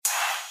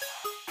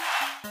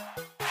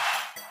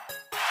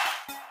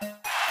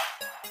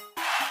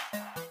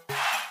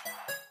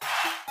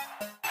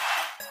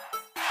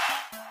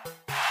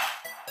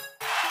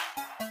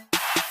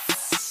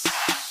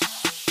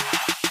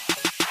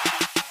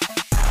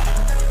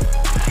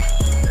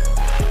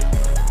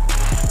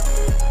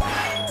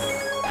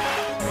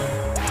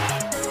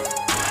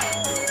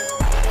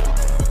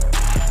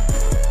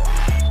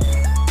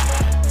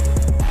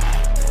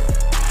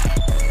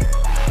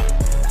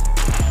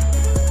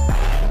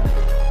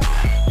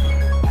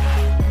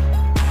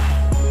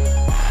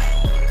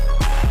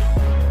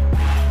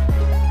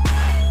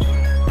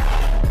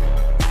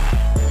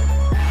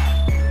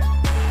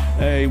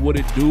what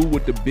it do,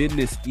 what the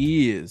business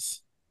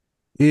is.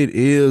 It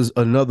is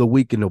another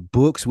week in the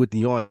books with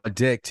the On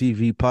Deck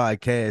TV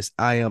podcast.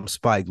 I am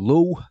Spike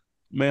Lou.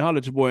 Man, holla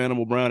at your boy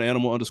Animal Brown,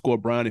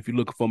 Animal_Brown if you're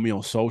looking for me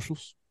on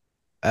socials.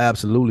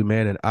 Absolutely,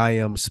 man. And I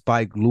am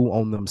Spike Lou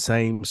on them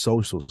same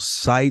social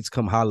sites.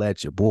 Come holla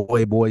at your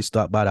boy.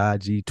 Stop by the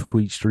IG,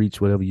 tweet streets,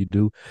 whatever you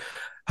do.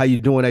 How you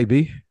doing,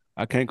 AB?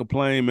 I can't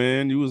complain,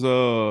 man. You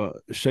was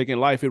shaking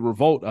life at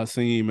Revolt, I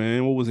seen,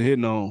 man. What was it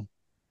hitting on?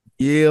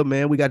 Yeah,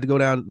 man. We got to go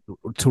down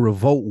to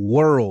Revolt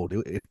World.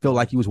 It felt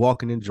like he was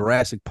walking in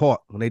Jurassic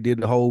Park when they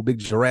did the whole big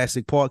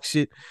Jurassic Park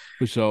shit.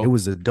 For sure. It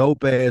was a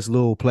dope ass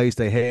little place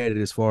they had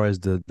as far as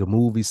the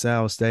movie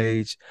sound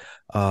stage.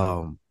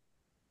 I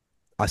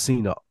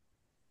seen a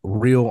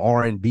real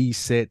R&B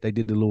set. They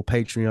did the little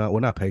Patreon,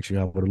 well, not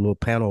Patreon, but a little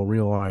panel of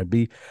real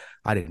R&B.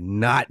 I did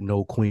not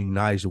know Queen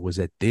Naija was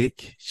that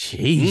thick.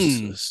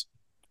 Jesus.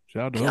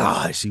 Shout out to her.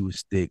 God, she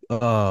was thick.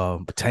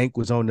 Tank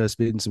was on there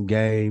spitting some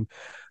game.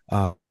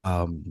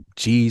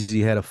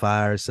 Jeezy had a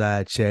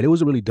fireside chat. It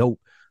was a really dope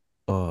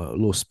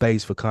little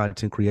space for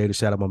content creators.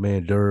 Shout out my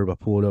man Derb. I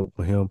pulled up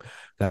with him,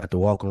 got to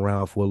walk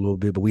around for a little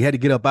bit, but we had to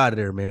get up out of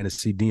there, man, to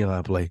see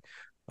Dion play.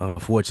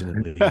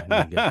 Unfortunately, he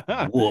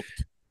got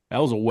whooped. That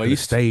was a Could have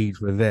waste. stayed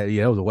for that.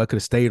 Yeah, that was a could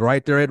have stayed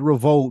right there at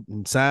Revolt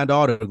and signed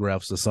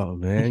autographs or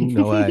something, man. You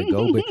know how it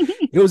go. But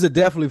it was a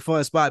definitely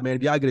fun spot, man.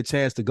 If y'all get a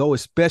chance to go,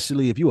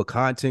 especially if you're a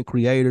content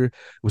creator, there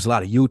was a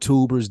lot of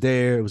YouTubers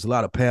there. It was a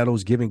lot of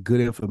panels giving good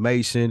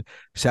information.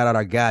 Shout out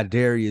our guy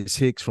Darius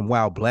Hicks from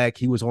Wild Black.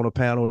 He was on a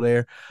panel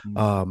there.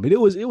 But it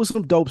was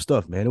some dope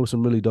stuff, man. It was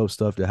some really dope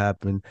stuff that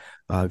happened.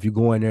 If you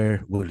go in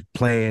there with a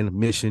plan,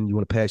 mission, you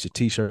want to pass your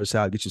t-shirts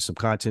out, get you some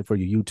content for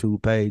your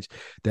YouTube page,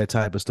 that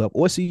type of stuff,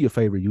 or see your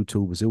favorite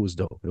YouTubers. It was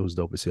dope. It was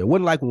dope as hell. It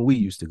wasn't like when we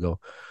used to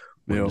go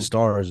when the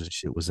stars and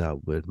shit was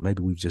out, but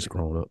maybe we've just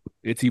grown up.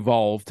 It's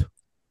evolved.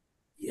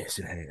 Yes,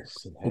 it has.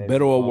 For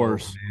better or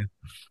worse. Man.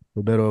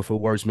 For better or for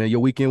worse, man. Your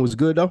weekend was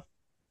good, though?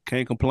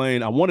 Can't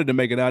complain. I wanted to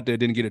make it out there,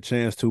 didn't get a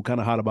chance to. Kind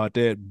of hot about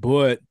that,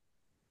 but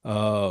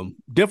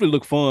definitely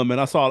looked fun, man.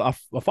 I follow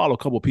a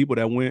couple of people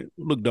that went.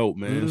 Looked dope,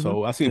 man.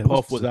 So I seen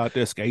Puff was out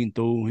there skating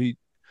through. He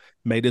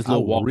made this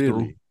little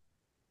walkthrough.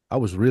 I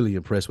was really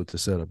impressed with the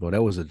setup, bro.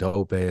 That was a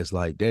dope ass,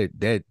 like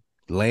that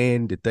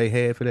land that they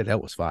had for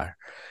that was fire.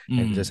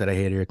 And just how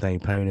they had everything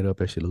painted up,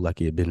 that shit looked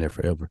like it had been there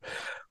forever.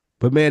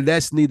 But man,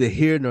 that's neither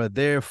here nor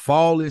there.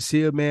 Fall is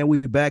here, man.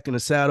 We're back in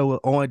the saddle.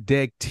 On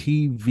Deck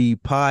TV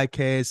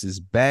podcast is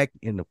back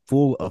in the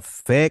full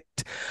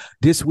effect.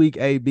 This week,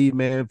 AB,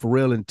 man,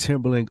 Pharrell and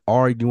Timberlake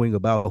arguing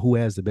about who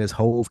has the best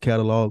Hove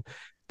catalog.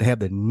 They have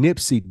the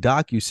Nipsey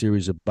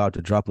docuseries about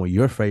to drop on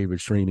your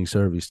favorite streaming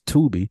service,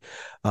 Tubi.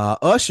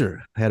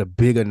 Usher had a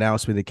big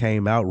announcement that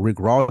came out. Rick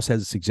Ross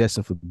has a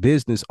suggestion for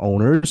business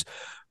owners.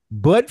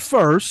 But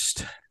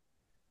first,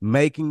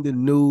 making the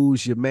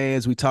news, your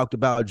mans, we talked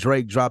about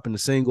Drake dropping the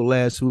single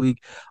last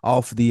week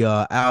off the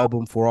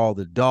album For All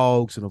the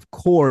Dogs. And of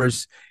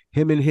course,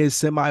 him and his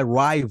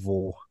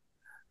semi-rival,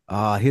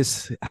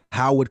 his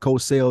Howard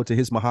Cosell to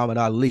his Muhammad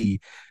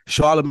Ali,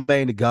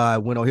 Charlamagne the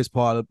God went on his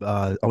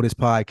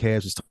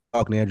podcast, was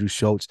talking to Andrew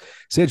Schultz,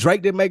 said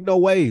Drake didn't make no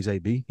waves,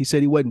 AB. He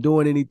said he wasn't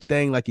doing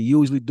anything like he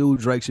usually do.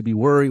 Drake should be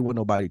worried with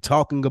nobody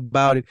talking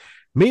about it.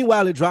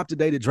 Meanwhile, it dropped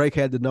today that Drake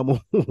had the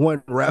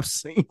 #1 rap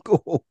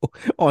single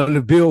on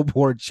the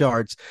Billboard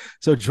charts.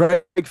 So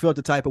Drake felt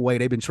the type of way.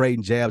 They've been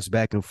trading jabs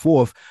back and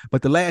forth.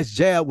 But the last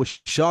jab was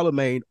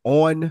Charlamagne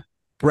on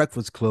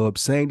Breakfast Club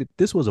saying that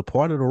this was a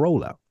part of the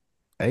rollout.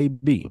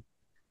 AB,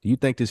 do you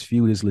think this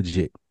feud is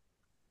legit?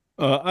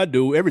 I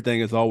do.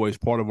 Everything is always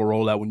part of a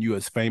rollout when you're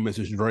as famous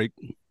as Drake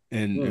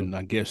and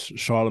I guess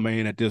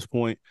Charlamagne at this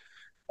point.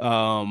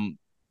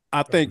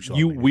 I think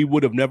we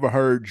would have never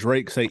heard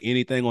Drake say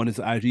anything on his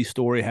IG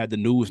story had the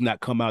news not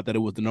come out that it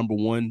was the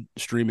 #1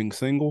 streaming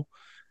single.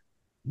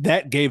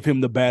 That gave him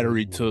the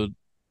battery to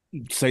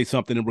say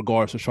something in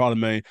regards to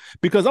Charlamagne.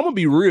 Because I'm gonna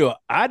be real,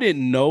 I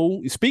didn't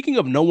know. Speaking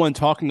of no one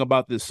talking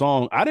about this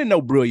song, I didn't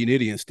know Brilliant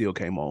Idiot still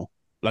came on.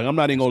 Like, I'm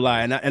not even gonna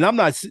lie, and I'm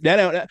not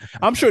that.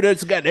 I'm sure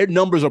that's got their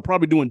numbers are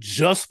probably doing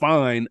just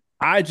fine.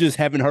 I just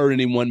haven't heard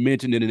anyone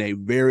mention it in a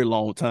very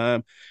long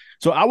time.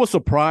 So I was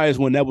surprised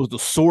when that was the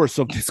source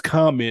of this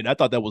comment. I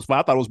thought that was fine.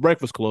 I thought it was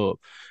Breakfast Club.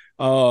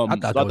 I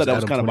thought that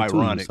was kind of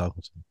ironic.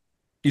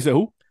 You said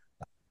who?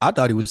 I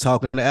thought he was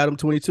talking to Adam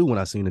 22 when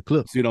I seen the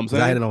clip. See what I'm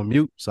saying? I had it on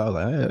mute, so I was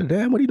like, hey,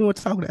 damn, what are you doing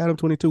talking to Adam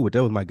 22? But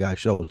that was my guy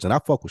Schultz, and I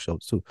fuck with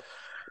Schultz too.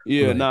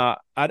 Yeah,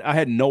 I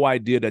had no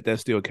idea that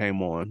still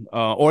came on,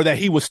 or that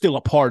he was still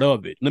a part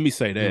of it. Let me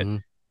say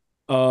that.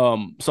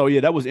 So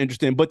yeah, that was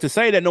interesting. But to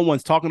say that no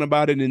one's talking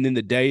about it, and then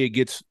the day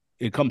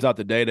it comes out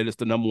the day that it's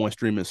the #1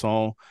 streaming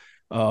song,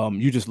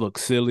 you just look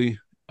silly.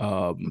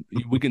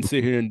 We can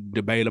sit here and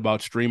debate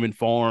about streaming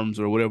farms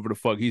or whatever the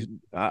fuck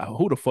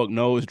who the fuck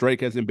knows.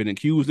 Drake hasn't been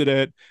accused of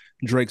that.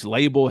 Drake's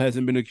label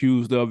hasn't been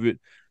accused of it.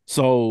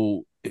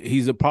 So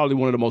he's probably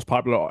one of the most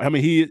popular. I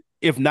mean,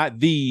 if not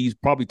these,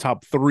 probably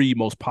top 3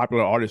 most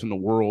popular artists in the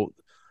world.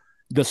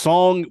 the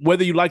song,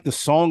 whether you like the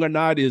song or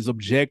not, is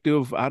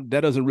objective.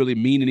 That doesn't really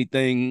mean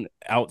anything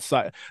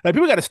outside. Like,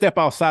 people got to step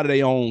outside of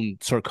their own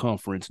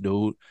circumference,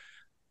 dude.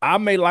 I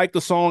may like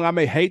the song, I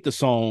may hate the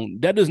song.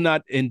 That is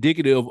not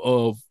indicative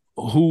of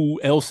who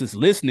else is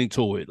listening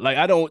to it. Like,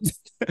 I don't.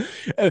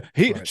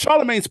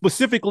 Charlemagne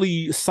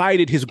specifically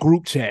cited his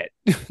group chat.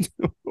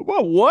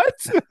 Well, what?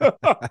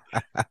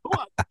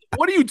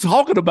 What are you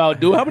talking about,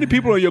 dude? How many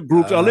people are in your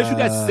group chat? Unless you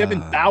got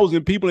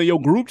 7,000 people in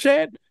your group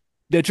chat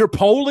that you're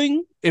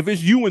polling, if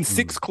it's you and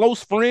 6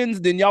 close friends,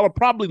 then y'all are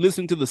probably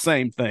listening to the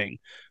same thing.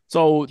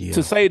 So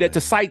to say that,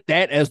 to cite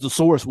that as the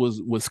source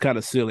was kind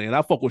of silly. And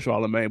I fuck with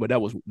Charlemagne, but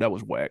that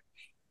was whack.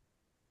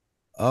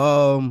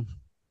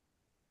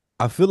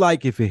 I feel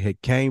like if it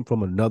had came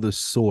from another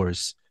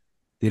source,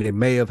 then it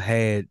may have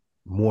had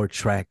more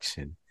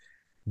traction.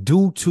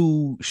 Due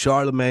to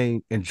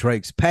Charlemagne and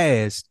Drake's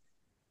past,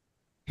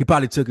 he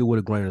probably took it with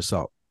a grain of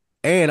salt.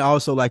 And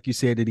also, like you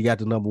said, that he got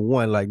the number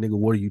one. Like, nigga,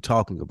 what are you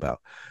talking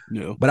about?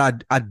 Yeah.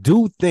 But I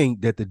do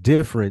think that the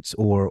difference,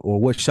 or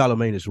what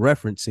Charlemagne is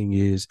referencing,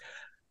 is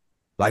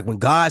like when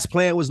God's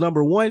Plan was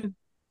number one,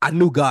 I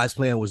knew God's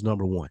Plan was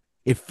number one.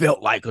 It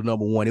felt like a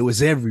number one. It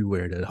was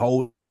everywhere. The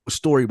whole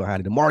story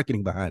behind it, the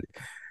marketing behind it.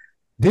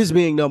 This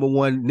being number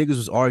one, niggas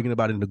was arguing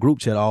about it in the group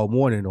chat all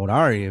morning on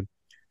our end.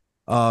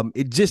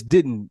 It just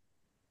didn't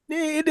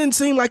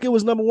seem like it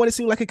was number one. It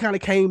seemed like it kind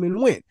of came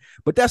and went.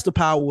 But that's the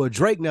power of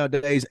Drake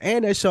nowadays,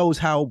 and that shows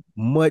how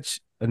much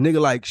a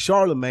nigga like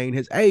Charlemagne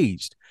has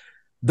aged.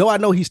 Though I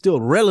know he's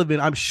still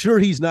relevant, I'm sure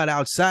he's not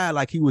outside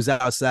like he was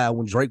outside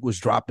when Drake was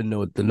dropping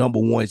the number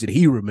ones that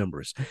he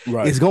remembers.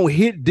 Right. It's going to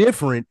hit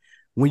different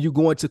when you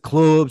go into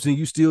clubs and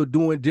you still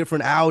doing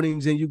different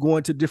outings and you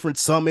going to different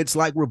summits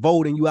like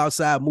Revolt and you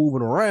outside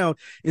moving around.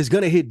 It's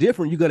going to hit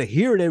different. You're going to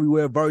hear it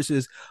everywhere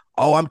versus,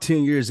 oh, I'm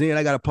 10 years in,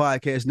 I got a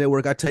podcast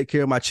network, I take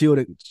care of my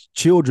children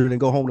and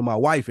go home to my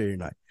wife every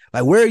night.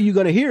 Like, where are you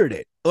going to hear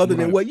that other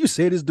than what you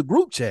said is the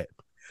group chat?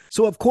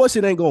 So, of course,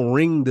 it ain't going to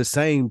ring the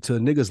same to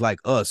niggas like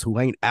us who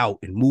ain't out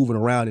and moving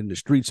around in the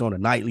streets on a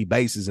nightly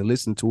basis and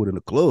listen to it in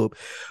the club.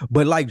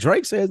 But like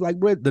Drake says, like,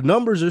 bro, the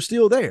numbers are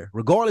still there.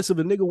 Regardless if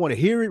a nigga want to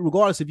hear it,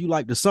 regardless if you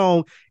like the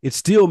song, it's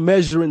still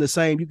measuring the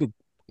same. You can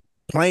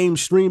claim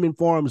streaming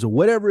farms or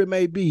whatever it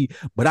may be,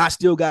 but I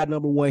still got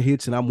number one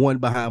hits and I'm one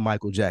behind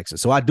Michael Jackson.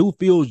 So I do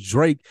feel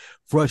Drake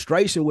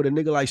frustration with a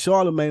nigga like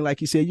Charlemagne. Like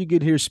he said, you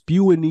get here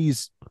spewing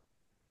these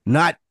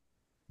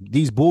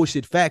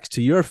bullshit facts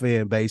to your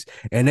fan base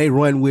and they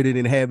run with it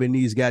and having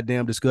these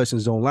goddamn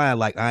discussions online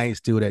like I ain't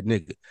still that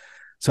nigga.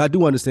 So I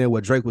do understand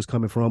where Drake was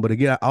coming from, but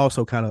again, I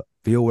also kind of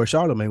feel where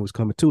Charlemagne was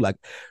coming too. Like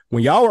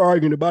when y'all were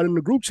arguing about it in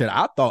the group chat,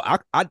 I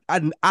thought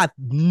I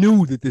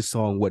knew that this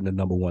song wasn't a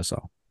number one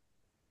song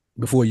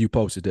before you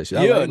posted that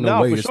shit. Yeah,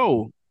 no, for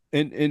sure.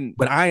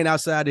 But I ain't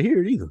outside to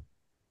hear it either.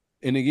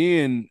 And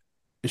again,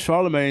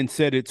 Charlemagne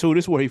said it too.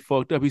 This is where he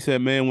fucked up. He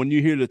said, man, when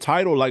you hear the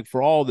title, like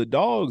For All the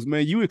Dogs,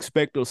 man, you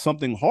expect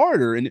something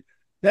harder. And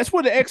that's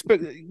what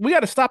we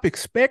got to stop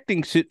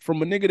expecting shit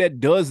from a nigga that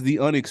does the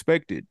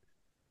unexpected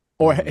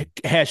or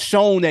has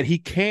shown that he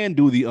can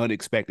do the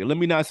unexpected. Let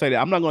me not say that.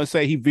 I'm not going to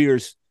say he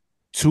veers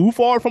too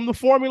far from the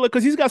formula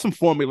because he's got some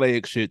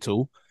formulaic shit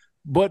too.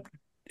 But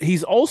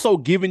he's also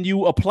given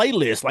you a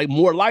playlist like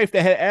More Life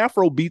that had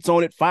Afro beats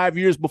on it 5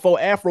 years before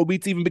Afro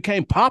beats even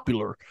became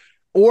popular.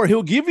 Or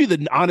he'll give you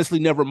the Honestly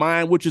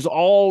Nevermind, which is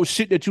all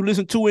shit that you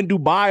listen to in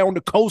Dubai on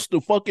the coast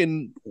of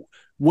fucking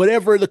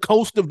whatever the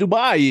coast of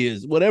Dubai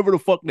is, whatever the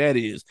fuck that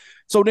is.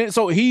 So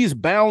he's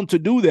bound to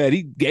do that.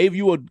 He gave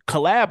you a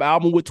collab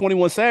album with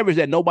 21 Savage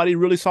that nobody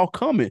really saw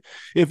coming.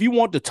 If you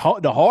want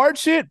the hard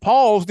shit,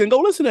 pause, then go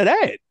listen to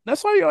that.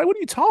 That's why you're like, what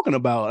are you talking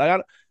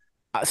about?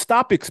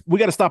 We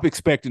got to stop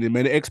expecting it,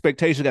 man. The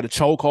expectation got a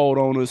chokehold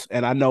on us,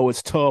 and I know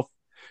it's tough.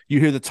 You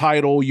hear the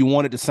title, you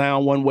want it to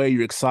sound one way,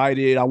 you're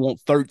excited. I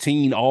want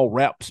 13 all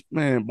raps.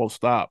 Man, bro,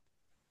 stop.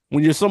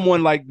 When you're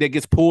someone like that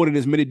gets pulled in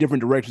as many different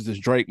directions as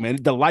Drake,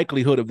 man, the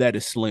likelihood of that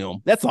is slim.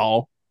 That's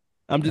all.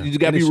 You just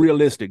gotta be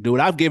realistic,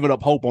 dude. I've given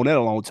up hope on that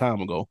a long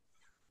time ago.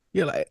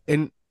 Yeah,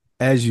 and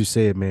as you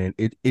said, man,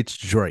 it's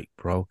Drake,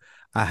 bro.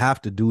 I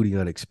have to do the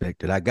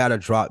unexpected. I gotta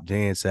drop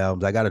dance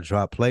albums, I gotta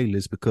drop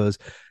playlists because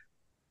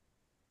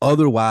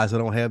otherwise I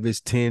don't have this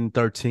 10,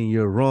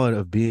 13-year run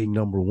of being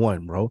number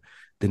one, bro.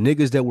 The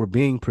niggas that were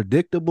being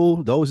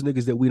predictable, those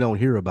niggas that we don't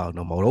hear about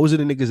no more. Those are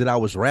the niggas that I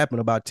was rapping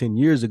about 10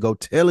 years ago,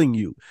 telling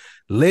you,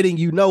 letting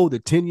you know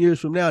that 10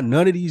 years from now,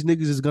 none of these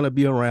niggas is going to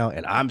be around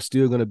and I'm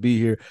still going to be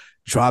here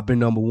dropping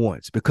number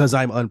ones because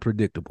I'm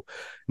unpredictable.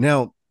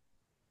 Now,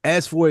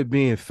 as for it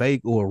being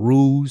fake or a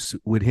ruse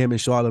with him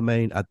and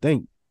Charlemagne, I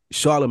think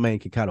Charlemagne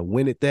can kind of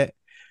win at that.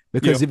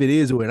 Because if it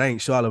is or it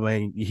ain't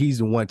Charlemagne, he's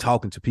the one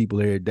talking to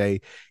people every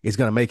day. It's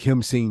going to make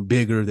him seem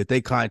bigger that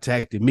they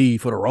contacted me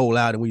for the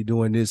rollout and we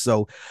doing this.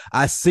 So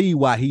I see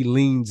why he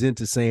leans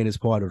into saying it's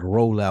part of the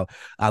rollout.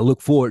 I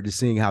look forward to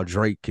seeing how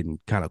Drake can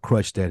kind of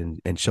crush that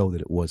and show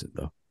that it wasn't,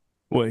 though.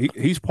 Well,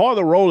 he's part of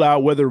the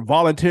rollout, whether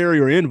voluntary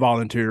or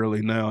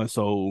involuntarily now.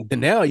 So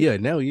now he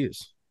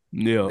is.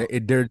 Yeah.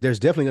 There's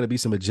definitely going to be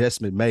some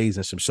adjustment made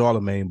and some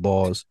Charlemagne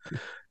balls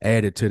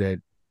added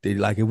to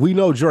Like if we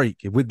know Drake,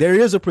 there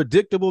is a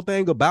predictable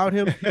thing about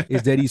him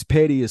is that he's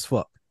petty as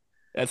fuck.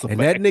 That's a and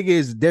fact. that nigga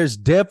is. There's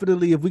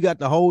definitely, if we got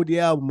to hold the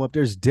album up,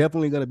 there's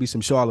definitely gonna be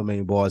some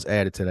Charlemagne bars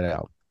added to that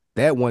album.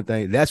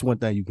 That's one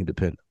thing you can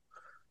depend on.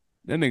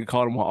 That nigga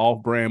called him an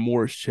off-brand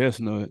Morris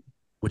Chestnut,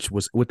 Which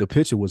was what the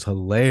picture was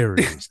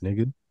hilarious,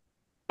 nigga.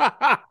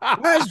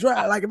 That's Drake.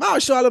 Like if I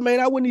was Charlemagne,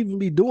 I wouldn't even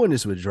be doing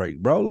this with Drake,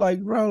 bro. Like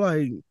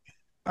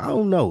I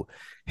don't know.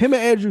 Him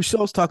and Andrew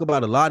Schultz talk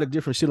about a lot of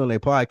different shit on their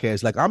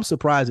podcast. Like I'm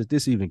surprised that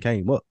this even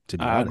came up. To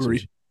be honest agree.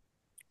 with you.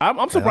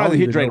 I'm surprised it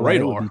hit Drake's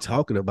radar. Would be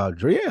talking about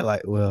Drake. Yeah,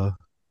 like, well,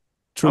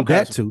 true I'm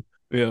that too.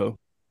 Yeah.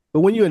 But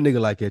when you're a nigga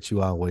like that,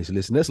 you always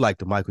listen. That's like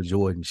the Michael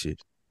Jordan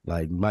shit.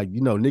 Like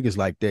niggas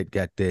like that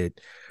got that.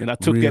 And I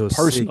took that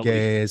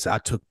personally. I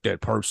took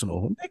that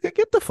personal. Nigga,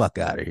 get the fuck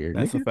out of here.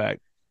 That's nigga. a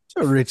fact.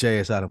 Get your rich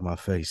ass out of my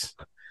face.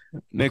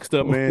 Next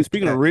up, man.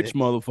 Speaking of rich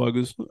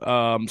motherfuckers,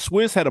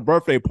 Swizz had a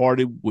birthday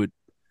party with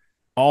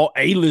all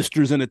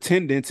A-listers in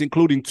attendance,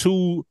 including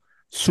two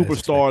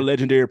superstar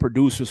legendary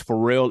producers,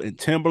 Pharrell and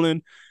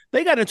Timbaland.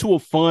 They got into a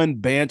fun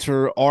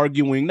banter,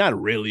 arguing, not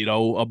really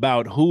though,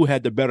 about who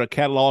had the better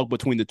catalog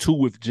between the two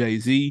with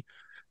Jay-Z.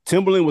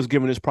 Timbaland was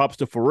giving his props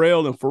to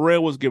Pharrell, and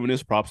Pharrell was giving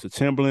his props to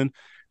Timbaland.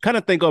 Kind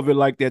of think of it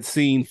like that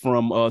scene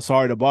from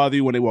Sorry to Bother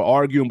You when they were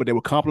arguing, but they were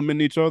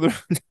complimenting each other.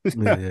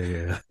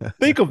 yeah.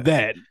 Think of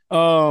that.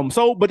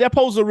 But that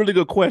poses a really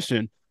good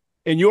question.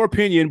 In your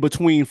opinion,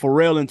 between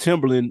Pharrell and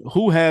Timbaland,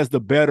 who has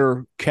the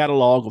better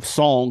catalog of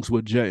songs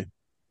with Jay?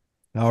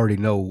 I already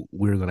know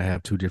we're gonna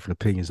have two different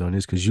opinions on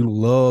this because you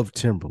love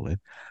Timbaland.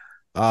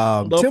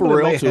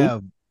 Timbaland may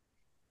have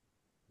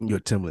your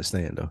Timbaland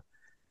stand though.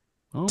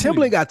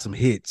 Timbaland got some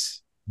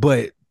hits,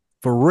 but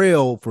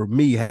Pharrell for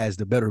me has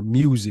the better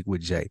music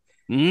with Jay.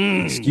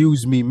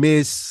 Excuse me,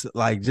 miss.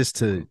 Like just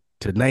to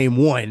name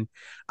one,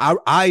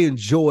 I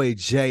enjoy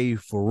Jay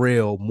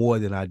Pharrell more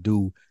than I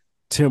do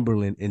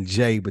Timbaland and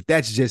Jay, but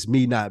that's just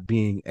me not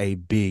being a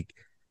big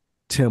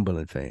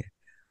Timbaland fan.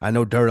 I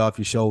know Dirt Off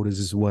Your Shoulders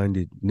is one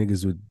that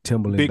niggas with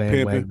Timbaland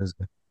bandwagoners.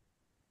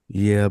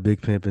 Yeah,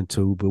 Big Pimpin'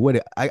 too.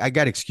 But I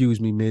got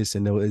Excuse Me, Miss,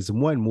 and there is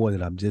one more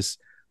that I'm just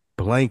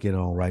blanking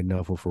on right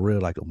now for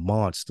Pharrell, like a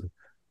monster.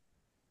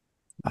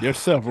 There's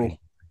several.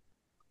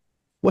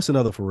 What's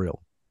another Pharrell?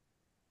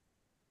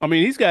 I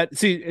mean, he's got,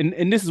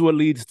 and this is what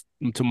leads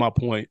to my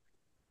point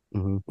that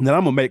I'm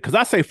gonna make, because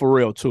I say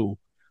Pharrell too,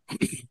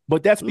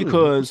 but that's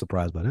because I'm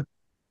surprised by that.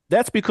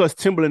 That's because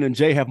Timbaland and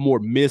Jay have more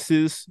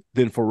misses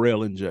than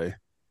Pharrell and Jay.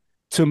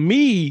 To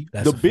me,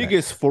 the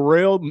biggest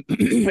Pharrell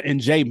and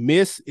Jay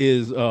miss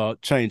is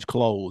Change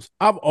Clothes.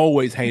 I've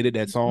always hated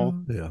that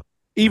song. Yeah.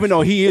 Even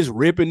though he is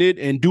ripping it,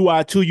 and Do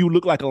I Too You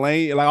Look Like a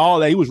Lane, like all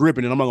that, he was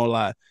ripping it, I'm not gonna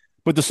lie.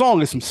 But the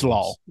song is some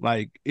slaw.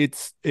 Like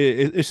it's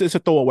a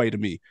throwaway to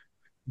me.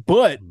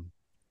 But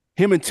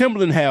him and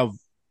Timbaland have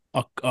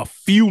a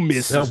few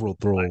misses. Several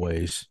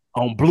throwaways.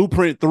 On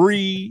Blueprint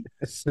 3,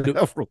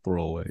 several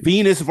throwaways.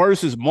 Venus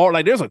versus Mars.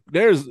 Like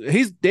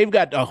they've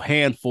got a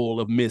handful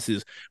of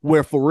misses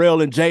where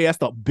Pharrell and Jay, that's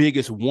the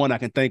biggest one I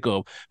can think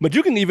of. But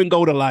you can even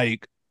go to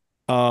like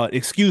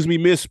Excuse Me,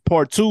 Miss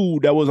Part 2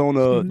 that was on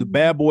the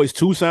Bad Boys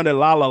 2 sounded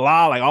La La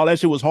La. Like all that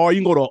shit was hard.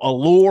 You can go to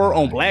Allure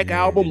on Black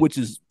Album, which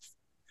is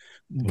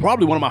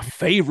probably one of my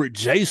favorite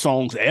Jay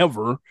songs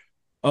ever.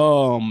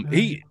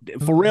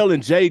 Pharrell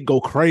and Jay go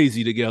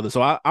crazy together.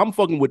 So I'm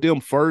fucking with them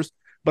first.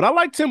 But I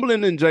like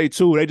Timbaland and Jay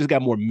too. They just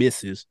got more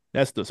misses.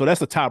 That's the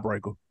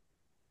tiebreaker.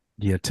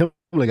 Yeah,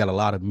 Timbaland got a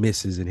lot of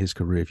misses in his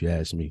career, if you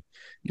ask me.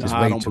 Just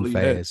way too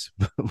fast.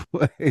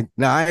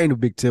 Nah, I ain't a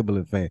big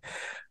Timbaland fan.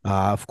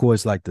 Of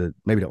course, like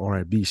maybe the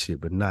R&B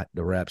shit, but not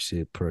the rap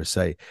shit per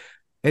se.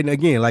 And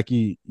again, like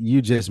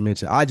you just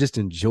mentioned, I just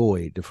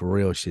enjoyed the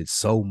Pharrell shit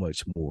so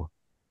much more.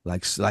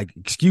 Like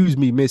Excuse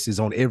Me, Miss is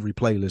on every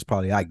playlist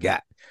probably I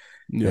got.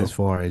 Yeah. As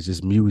far as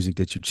just music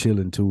that you're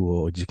chilling to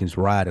or you can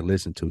ride and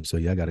listen to. So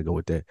yeah, I gotta go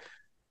with that.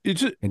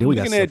 And then we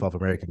got stuff off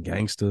American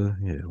Gangster.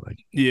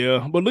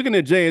 Yeah, but looking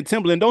at Jay and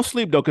Timbaland, don't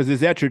sleep though, because Is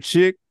That Your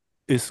Chick?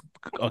 It's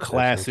a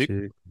classic.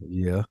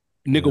 Yeah.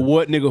 Nigga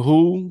what, nigga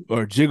who,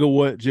 or Jigga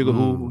what, Jigga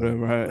who, whatever.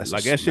 Right?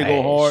 Like that shit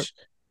go hard.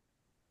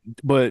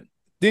 But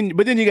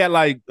then you got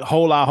like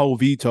Whole Lot Ho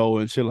Veto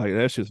and shit like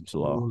that. Shit's some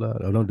slow.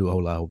 Don't do a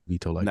Whole Lot Ho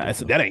Veto like that.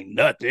 That ain't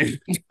nothing.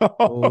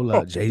 Whole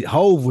Lot.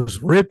 Hove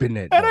was ripping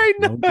it. That ain't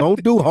nothing.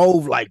 Don't do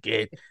Hove like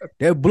that.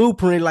 That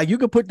Blueprint, like you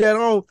can put that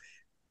on.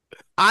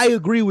 I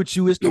agree with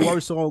you. It's the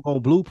worst song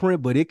on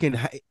Blueprint, but it can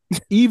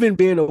even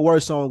being the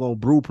worst song on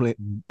Blueprint.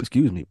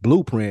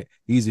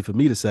 Easy for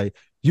me to say.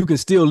 You can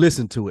still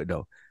listen to it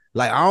though.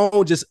 Like I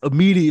don't just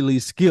immediately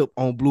skip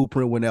on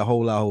Blueprint when that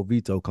Whole Lot Ho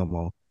Veto come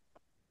on.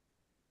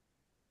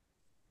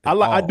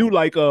 I do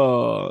like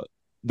the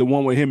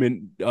one with him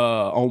and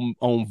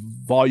on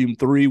Volume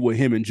 3 with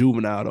him and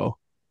Juvenile though.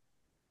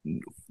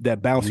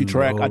 That bouncy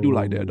track, I do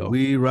like that though.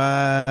 We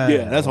ride.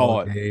 Yeah, that's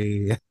hard.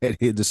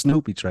 The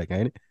Snoopy track,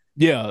 ain't it?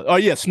 Yeah. Oh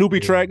yeah,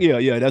 Snoopy track.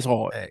 Yeah, that's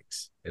hard.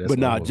 Yeah, but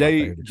nah,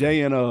 Jay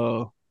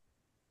and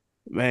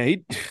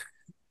man,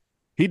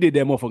 he did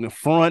that motherfucking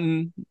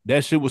fronting.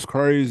 That shit was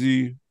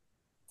crazy.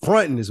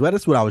 Frontin' is well.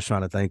 That's what I was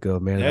trying to think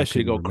of, man. I That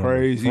shit couldn't go remember.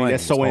 crazy. That's Frontin'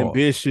 is so hard.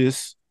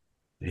 ambitious.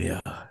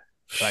 Yeah.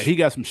 Like he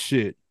got some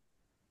shit.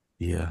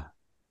 Yeah.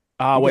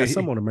 Ah, He got wait.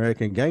 some on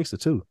American Gangster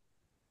too.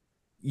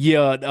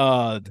 Yeah,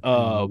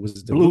 Was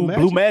it the Blue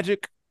Blue Magic?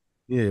 Magic.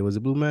 Yeah, was it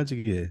Blue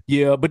Magic? Yeah.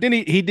 Yeah, but then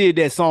he did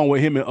that song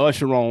with him and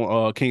Usher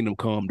on Kingdom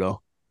Come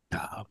though.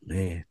 Oh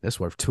man, that's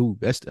worth two.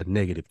 That's a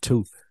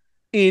 -2. That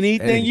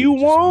Anything ain't you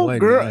even just want, one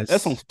girl.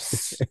 That's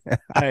less. some.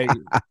 Hey,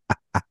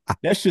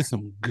 that's just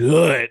some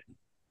good.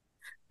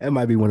 That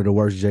might be one of the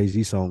worst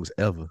Jay-Z songs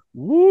ever.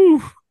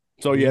 Woo.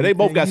 So yeah, they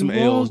both Anything got you some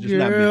L's, want, just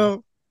not me.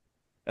 girl.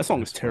 That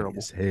song is That's funny terrible.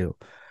 as hell.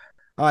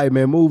 All right,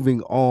 man.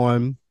 Moving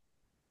on.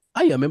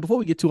 Oh yeah, man. Before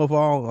we get too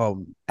far,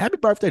 happy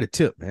birthday to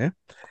Tip, man.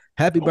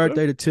 Happy Okay.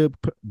 birthday to Tip.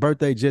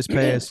 Birthday just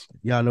passed.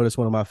 Y'all know that's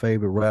one of my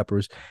favorite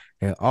rappers.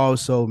 And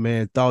also,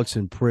 man, thoughts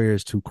and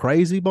prayers to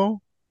Crazy Bone.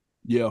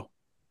 Yeah.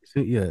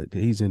 Yeah,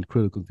 he's in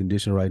critical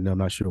condition right now. I'm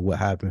not sure what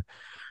happened.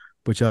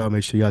 But y'all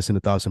make sure y'all send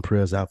the thoughts and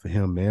prayers out for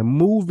him, man.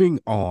 Moving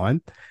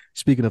on.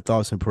 Speaking of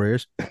thoughts and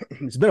prayers,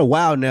 it's been a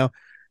while now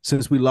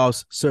since we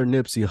lost Sir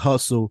Nipsey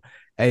Hussle,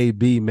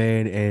 AB,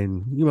 man.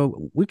 And, you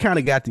know, we kind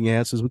of got the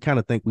answers. We kind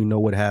of think we know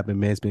what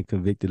happened. Man's been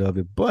convicted of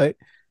it. But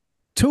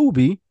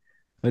Tubi,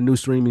 a new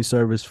streaming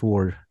service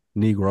for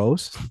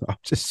Negroes. I'm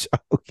just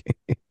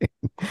joking.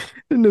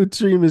 The new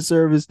streaming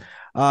service.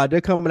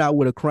 They're coming out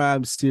with a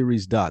crime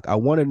series doc. I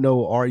want to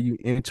know, are you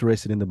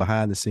interested in the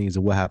behind the scenes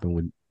of what happened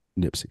with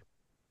Nipsey?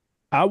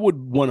 I would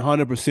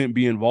 100%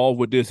 be involved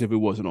with this if it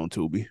wasn't on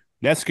Tubi.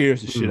 That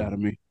scares the shit out of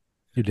me.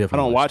 You I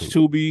definitely don't watch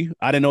Tubi.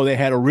 I didn't know they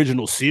had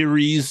original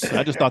series.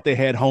 I just thought they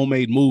had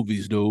homemade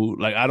movies, dude.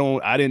 Like I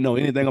didn't know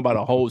anything about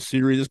a whole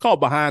series. It's called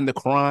Behind the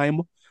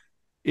Crime.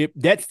 If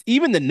that's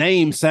even the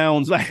name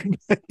sounds like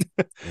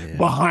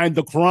Behind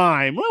the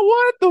Crime.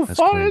 What the that's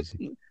fuck?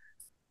 Crazy.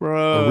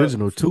 Bruh.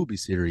 Original Tubi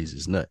series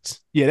is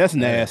nuts. Yeah, that's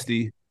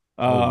nasty.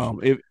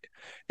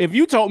 If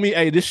you told me,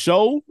 hey, this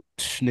show,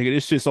 nigga,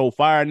 this shit's so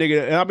fire,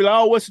 nigga, and I'll be like,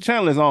 oh, what's the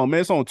channel it's on?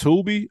 Man, it's on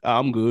Tubi.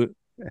 I'm good.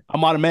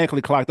 I'm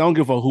automatically clocked. I don't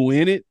give a who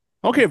in it.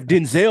 I don't care if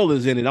Denzel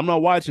is in it. I'm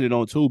not watching it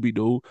on Tubi,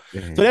 dude.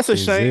 Man, so that's a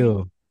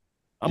shame.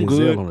 I'm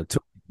good. On a Tubi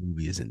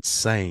movie is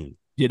insane.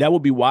 Yeah, that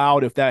would be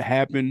wild if that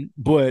happened.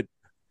 But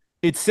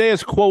it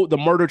says, quote, the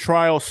murder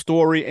trial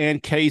story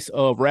and case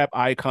of rap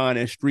icon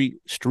and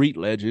street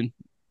legend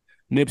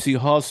Nipsey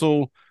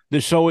Hussle. The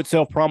show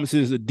itself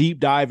promises a deep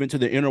dive into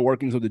the inner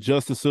workings of the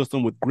justice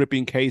system with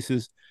gripping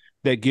cases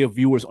that give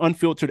viewers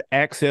unfiltered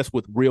access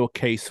with real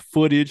case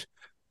footage.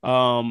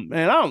 And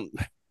I don't.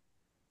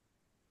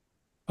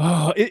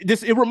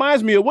 It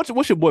reminds me of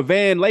what's your boy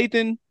Van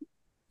Lathan?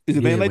 Is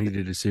it Van Lathan? When he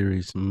did the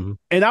series. Mm-hmm.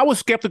 And I was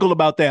skeptical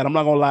about that. I'm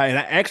not gonna lie. And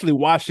I actually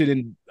watched it,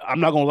 and I'm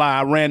not gonna lie.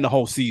 I ran the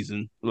whole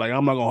season. Like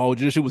I'm not gonna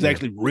hold you. This shit was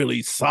actually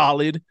really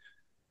solid.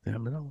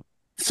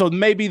 So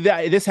maybe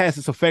this has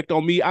its effect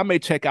on me. I may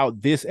check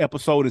out this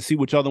episode and see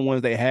which other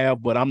ones they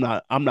have, but I'm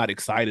not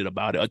excited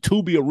about it. A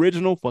Tubi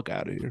original, fuck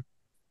out of here.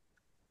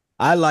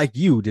 I, like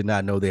you, did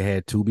not know they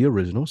had Tubi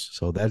originals,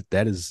 so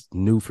that is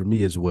new for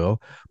me as well.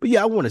 But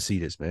yeah, I want to see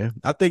this, man.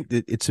 I think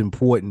that it's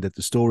important that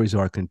the stories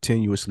are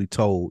continuously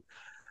told,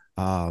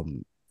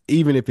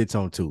 even if it's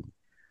on Tubi.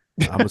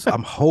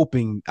 I'm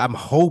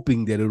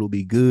hoping that it'll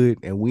be good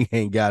and we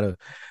ain't gotta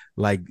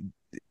like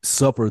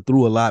suffer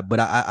through a lot. But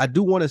I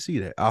do want to see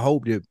that. I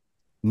hope that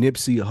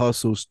Nipsey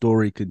Hussle's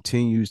story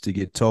continues to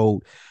get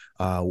told.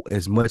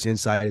 As much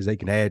insight as they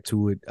can add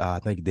to it. I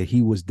think that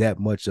he was that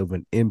much of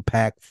an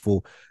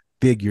impactful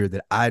figure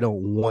that I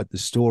don't want the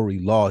story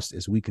lost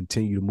as we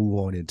continue to move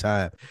on in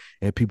time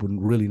and people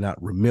really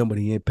not remember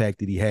the impact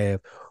that he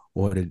had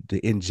or the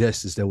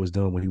injustice that was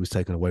done when he was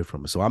taken away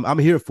from us. So I'm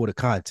here for the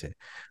content.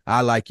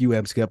 I, like you,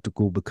 am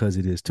skeptical because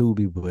it is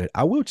Tubi, but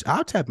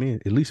I'll tap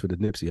in at least for the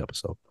Nipsey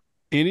episode.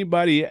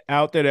 Anybody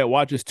out there that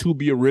watches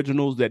Tubi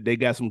originals that they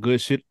got some good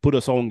shit, put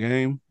us on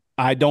game.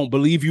 I don't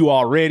believe you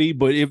already,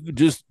 but if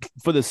just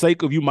for the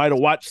sake of you might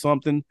have watched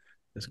something,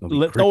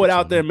 throw it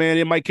out there, man.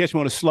 It might catch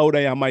me on a slow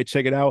day. I might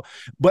check it out.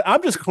 But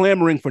I'm just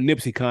clamoring for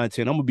Nipsey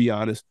content. I'm going to be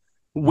honest.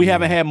 We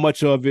haven't had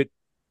much of it.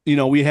 You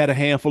know, we had a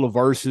handful of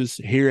verses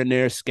here and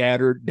there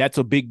scattered. That's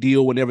a big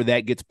deal whenever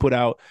that gets put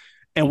out.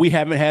 And we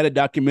haven't had a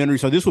documentary.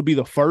 So this will be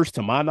the first,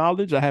 to my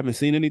knowledge. I haven't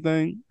seen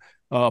anything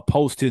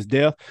post his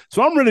death.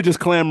 So I'm really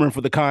just clamoring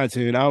for the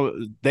content.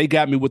 They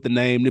got me with the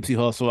name Nipsey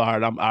Hussle. All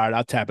right,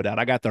 I'll tap it out.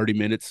 I got 30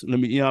 minutes. Let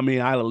me, you know what I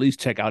mean? I'll at least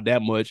check out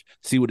that much,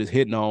 see what it's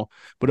hitting on.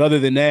 But other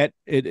than that,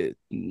 I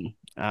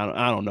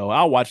don't know.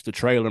 I'll watch the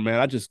trailer,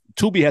 man.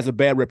 Tubi has a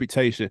bad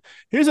reputation.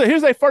 Here's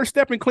a first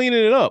step in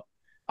cleaning it up.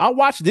 I'll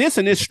watch this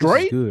and it's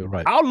straight. Good,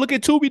 right. I'll look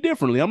at Tubi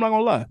differently. I'm not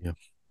gonna lie. Yeah.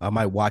 I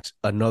might watch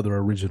another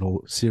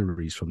original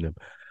series from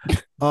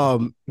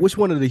them. Which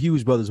one of the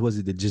Hughes brothers was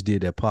it that just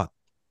did that pop?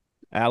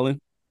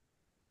 Allen.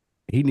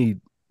 We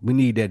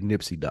need that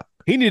Nipsey doc.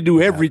 He need to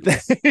do everything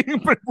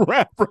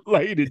rap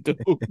related, dude.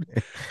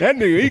 That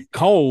nigga, he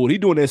cold. He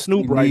doing that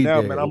Snoop right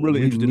now, man. I'm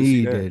really interested to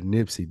see that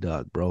Nipsey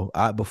doc, bro.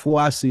 Before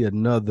I see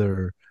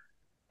another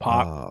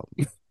pop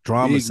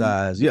drama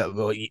size,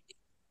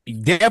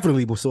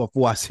 definitely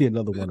before I see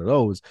another one of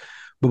those.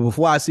 But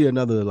before I see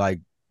another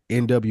like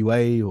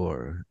NWA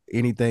or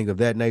anything of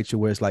that nature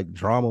where it's like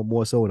drama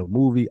more so in a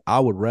movie, I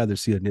would rather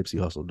see a Nipsey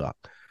Hussle doc.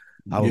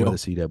 I would rather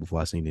see that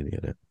before I seen any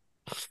of that.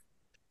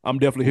 I'm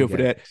definitely here for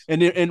that.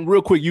 And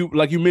real quick, you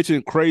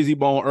mentioned Crazy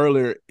Bone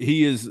earlier.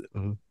 He is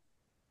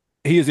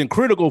in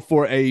critical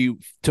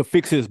to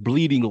fix his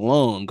bleeding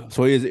lung.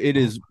 So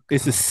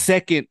it's a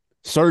second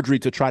surgery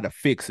to try to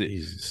fix it.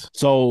 Jesus.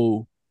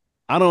 So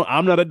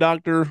I'm not a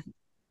doctor.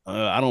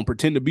 I don't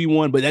pretend to be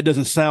one, but that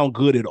doesn't sound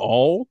good at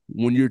all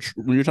when you're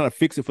trying to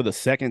fix it for the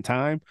second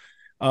time.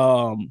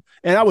 And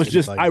I was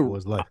just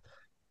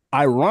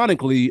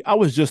ironically, I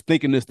was just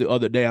thinking this the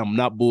other day. I'm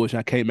not bullshit.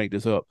 I can't make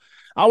this up.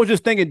 I was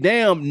just thinking,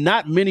 damn,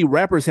 not many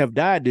rappers have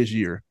died this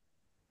year.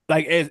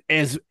 Like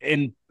as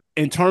in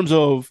terms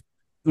of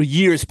the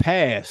years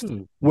past,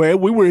 where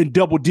we were in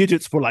double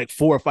digits for like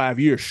 4 or 5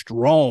 years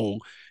strong.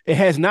 It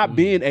has not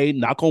been a,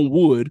 knock on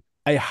wood,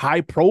 a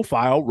high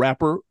profile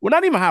rapper. Well,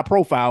 not even high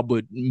profile,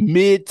 but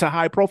mid to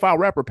high profile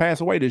rapper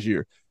pass away this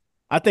year.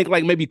 I think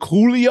like maybe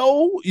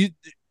Coolio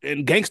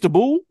and Gangsta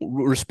Boo,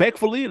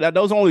 respectfully,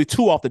 those are only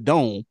 2 off the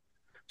dome.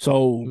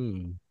 So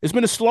it's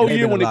been a slow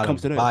year when it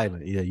comes to that.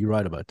 Violent. Yeah, you're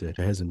right about that.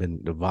 There hasn't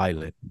been the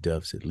violent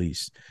deaths, at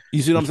least.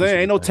 You see what I'm saying?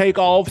 Ain't no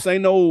takeoffs.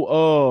 Ain't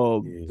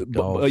no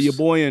your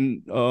boy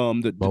in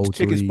the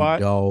chicken spot.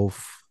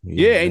 Dolph.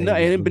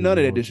 Ain't been none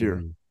of that this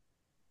year.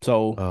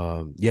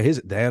 So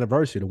the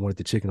anniversary, the one at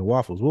the Chicken and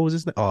Waffles. What was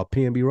his name?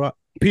 PNB Rock.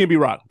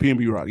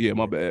 PNB Rock. Yeah,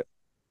 my bad.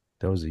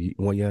 That was the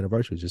 1 year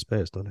anniversary just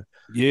passed on it.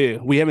 Yeah,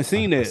 we haven't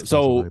seen that.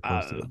 So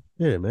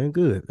yeah, man,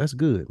 good. That's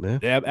good, man.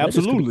 Yeah,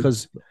 absolutely.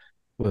 Because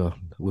well,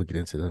 we'll get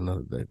into that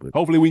another day, but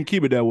hopefully we can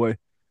keep it that way.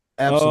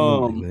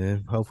 Absolutely,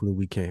 man. Hopefully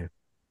we can.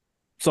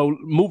 So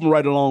moving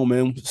right along,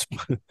 man.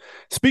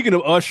 Speaking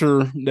of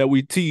Usher, that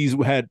we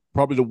teased had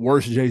probably the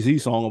worst Jay-Z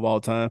song of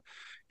all time.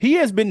 He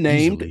has been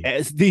named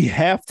as the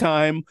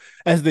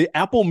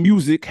Apple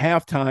Music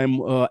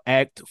halftime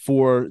act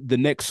for the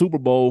next Super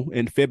Bowl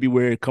in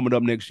February coming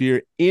up next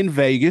year in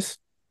Vegas.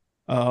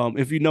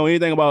 If you know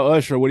anything about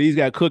Usher, what he's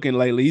got cooking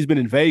lately, he's been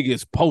in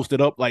Vegas posted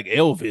up like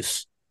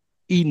Elvis,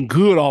 eating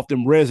good off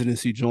them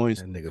residency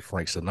joints. That nigga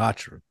Frank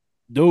Sinatra.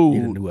 Dude. He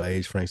the new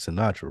age Frank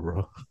Sinatra,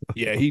 bro.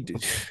 Yeah, he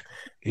did.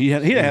 He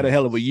had a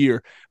hell of a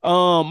year.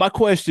 My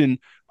question,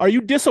 are you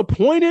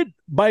disappointed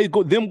by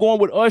them going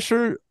with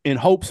Usher in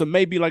hopes of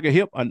maybe like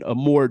a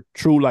more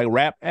true like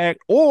rap act,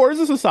 or is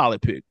this a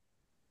solid pick?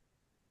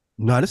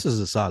 No, this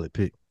is a solid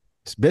pick,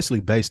 especially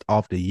based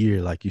off the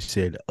year. Like you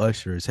said,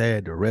 Usher has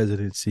had the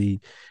residency.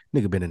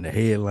 Nigga been in the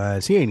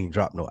headlines. He ain't even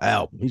dropped no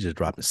album. He's just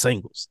dropping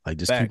singles, like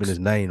just keeping his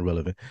name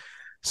relevant.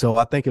 So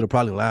I think it'll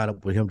probably line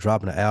up with him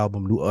dropping an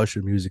album. New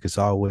Usher music is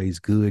always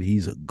good.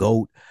 He's a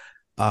GOAT.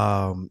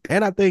 And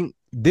I think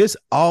this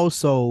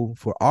also,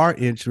 for our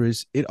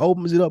interest, it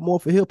opens it up more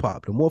for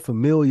hip-hop. The more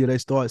familiar they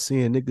start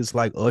seeing niggas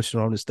like Usher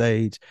on the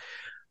stage,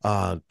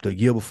 the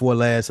year before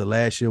last or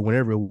last year,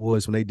 whenever it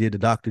was, when they did the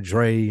Dr.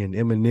 Dre and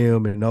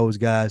Eminem and those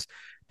guys,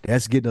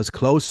 that's getting us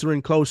closer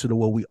and closer to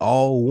what we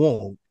all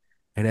want.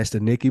 And that's the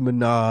Nicki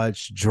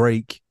Minaj,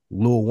 Drake,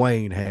 Lil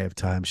Wayne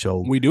halftime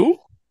show. We do?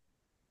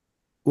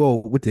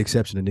 Well, with the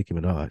exception of Nicki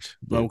Minaj.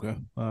 Okay.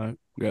 All right.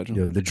 Gotcha.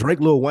 Yeah, the Drake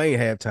Lil Wayne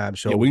halftime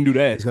show. Yeah, we can do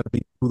that. It's going to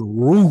be through the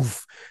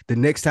roof. The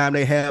next time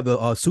they have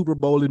a Super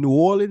Bowl in New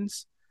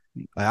Orleans,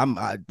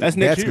 that's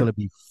going to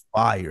be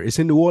fire. It's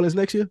in New Orleans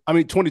next year? I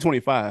mean,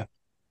 2025.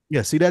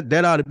 Yeah, see,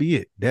 that ought to be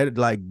it. That,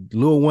 like,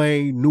 Lil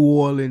Wayne, New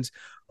Orleans,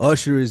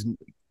 Usher is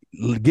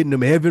getting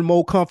them even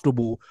more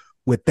comfortable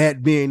with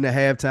that being the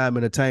halftime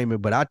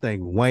entertainment. But I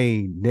think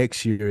Wayne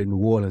next year in New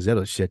Orleans,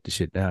 that'll shut the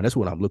shit down. That's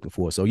what I'm looking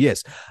for. So,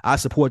 yes, I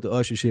support the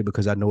Usher shit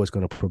because I know it's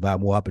going to provide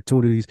more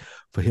opportunities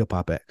for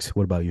hip-hop acts.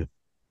 What about you?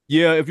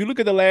 Yeah, if you look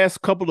at the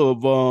last couple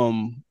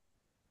of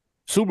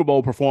Super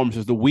Bowl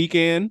performances, The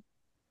Weeknd,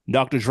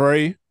 Dr.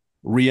 Dre,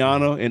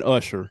 Rihanna, and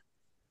Usher.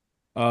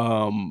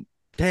 Damn,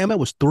 that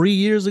was 3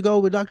 years ago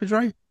with Dr.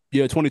 Dre?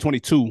 Yeah,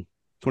 2022.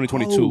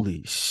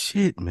 Holy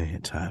shit, man.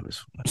 Time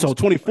is so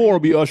 24 will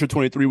be Usher,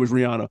 23 was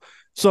Rihanna.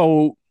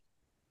 So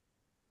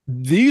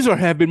these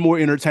have been more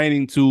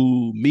entertaining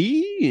to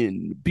me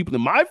and people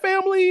in my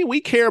family. We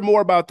care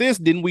more about this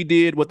than we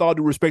did, with all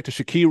due respect to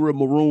Shakira,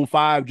 Maroon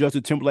 5,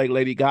 Justin Timberlake,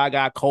 Lady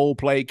Gaga,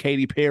 Coldplay,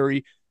 Katy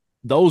Perry.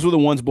 Those were the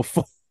ones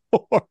before.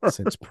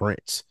 Since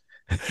Prince.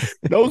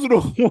 Those are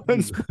the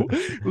ones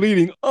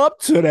leading up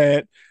to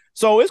that.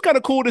 So it's kind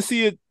of cool to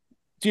see it.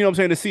 You know what I'm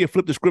saying? To see it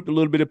flip the script a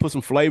little bit and put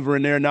some flavor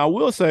in there. Now, I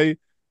will say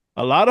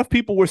a lot of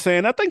people were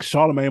saying, I think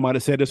Charlamagne might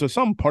have said this, or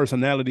some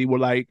personality were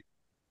like,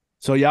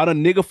 so y'all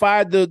done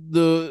niggified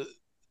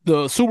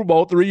the Super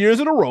Bowl 3 years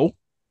in a row.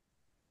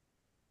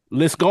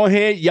 Let's go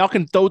ahead. Y'all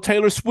can throw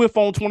Taylor Swift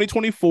on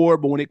 2024,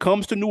 but when it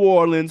comes to New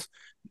Orleans,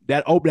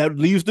 that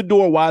leaves the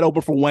door wide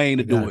open for Wayne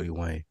to do it.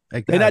 Wayne.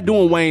 They're not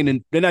doing Wayne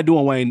in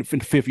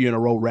 5th year in a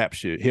row rap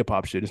shit, hip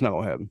hop shit. It's not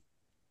gonna happen.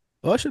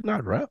 Usher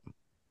not rap.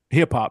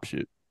 Hip hop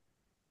shit.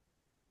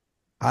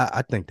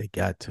 I think they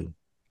got to.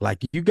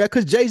 Like, you got,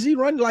 because Jay-Z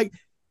run, like,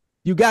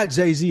 you got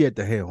Jay-Z at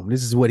the helm.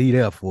 This is what he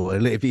there for,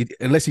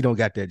 unless he don't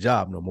got that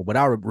job no more. But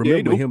I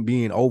remember him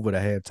being over the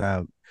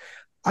halftime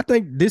I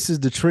think this is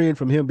the trend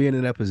from him being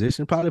in that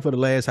position, probably for the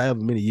last however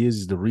many years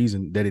is the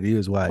reason that it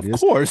is why it Of is.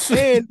 course.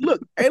 And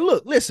look,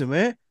 listen,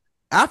 man.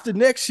 After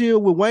next year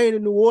with Wayne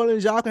in New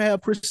Orleans, y'all can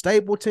have Chris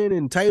Stapleton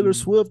and Taylor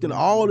Swift and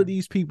all of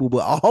these people.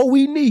 But all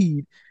we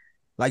need,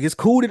 like, it's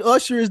cool that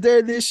Usher is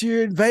there this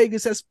year in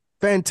Vegas. That's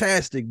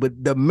fantastic.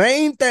 But the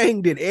main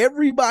thing that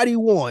everybody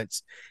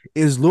wants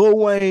is Lil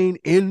Wayne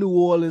in New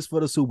Orleans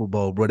for the Super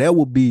Bowl, bro. That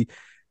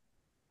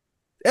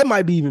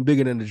might be even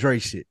bigger than the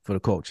Drake shit for the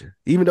culture.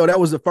 Even though that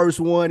was the first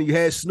one, you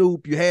had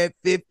Snoop, you had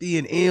 50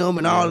 and M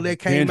and all of that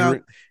came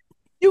out.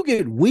 You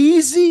get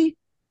Weezy,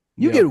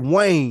 you get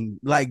Wayne,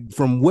 like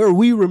from where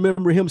we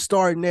remember him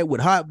starting at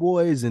with Hot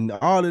Boys and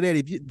all of that.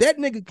 If that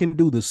nigga can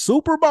do the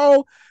Super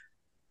Bowl,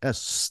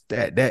 that's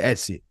it.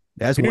 That's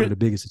one of the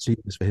biggest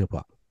achievements for hip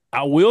hop.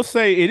 I will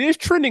say it is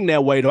trending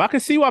that way, though. I can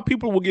see why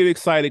people will get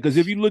excited because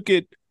if you look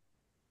at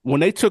when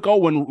they took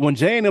over, when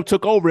J&M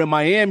took over in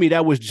Miami,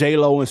 that was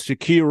J-Lo and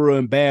Shakira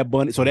and Bad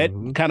Bunny. So that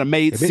kind of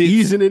made sense.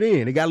 Easing it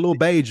in. They got a little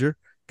Bajer.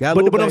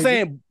 But I'm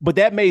saying, but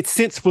that made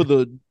sense for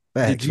the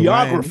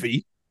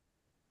geography.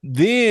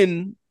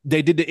 Then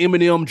they did the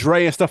Eminem,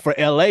 Dre, and stuff for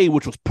LA,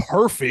 which was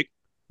perfect.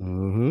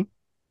 Mm-hmm.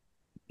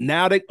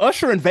 Now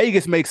Usher in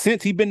Vegas makes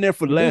sense. He's been there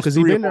for the last 3 or 4 years. Because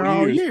he's been there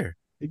all year.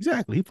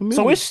 Exactly. He familiar.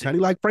 So it's kind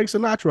of like Frank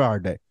Sinatra all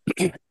day.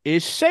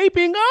 It's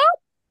shaping up.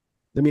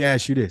 Let me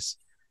ask you this.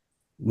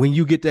 When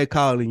you get that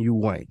call and you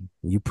Wayne,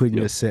 you putting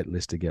your set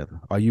list together,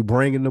 are you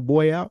bringing the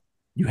boy out?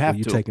 You have to.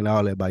 You taking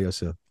all that by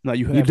yourself? No,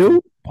 you have you to.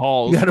 Do?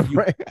 Pause. You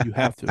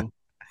have to.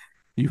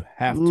 You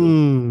have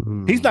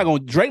to. He's not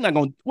going to, Drake not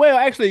going to, well,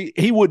 actually,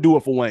 he would do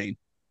it for Wayne.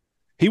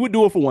 He would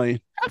do it for Wayne.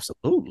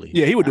 Absolutely.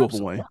 Yeah, he would do it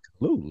for Wayne.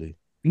 Absolutely.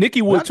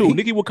 Nicki would too.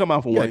 Nicki would come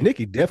out for Wayne. Yeah,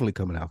 Nicki definitely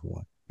coming out for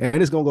Wayne. And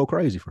it's going to go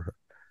crazy for her.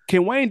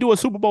 Can Wayne do a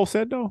Super Bowl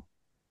set, though?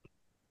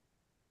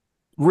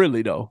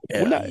 Really, though.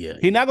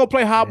 He's not going to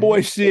play Hot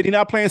Boy shit. He's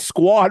not playing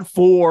Squad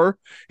 4.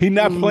 He's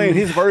not playing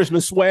his version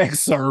of Swag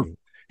Surf.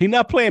 He's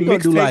not playing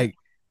mixtape.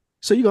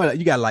 So you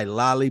got like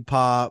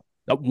Lollipop.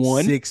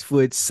 1.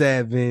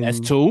 6'7". That's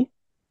 2.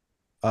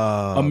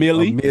 A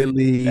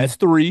Millie. That's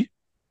 3.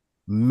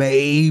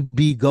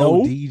 Maybe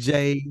Go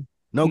DJ.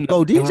 No,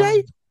 Go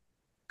DJ?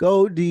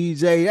 Go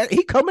DJ.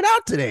 He coming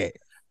out to that.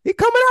 He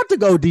coming out to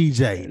Go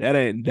DJ. That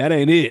ain't it.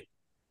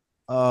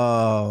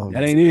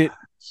 That ain't it.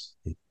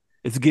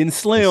 It's getting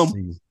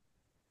slim.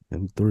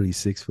 I'm 3,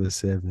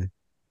 6'7".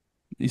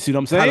 You see what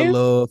I'm saying? How to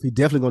Love. He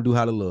definitely gonna do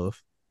How to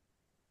Love.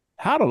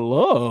 How to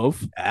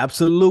Love?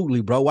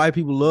 Absolutely, bro. White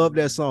people love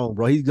that song,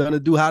 bro. He's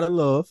gonna do How to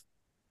Love.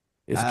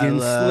 It's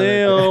getting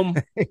slim.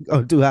 He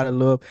gonna do How to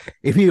Love.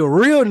 If he a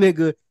real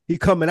nigga, he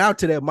coming out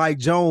to that Mike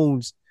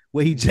Jones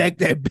where he jacked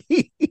that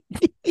beat.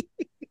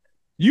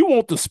 You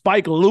want the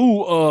Spike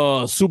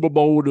Lee Super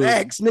Bowl to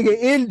X nigga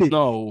end it.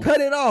 No. Cut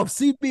it off.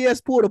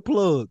 CBS pull the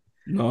plug.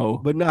 No.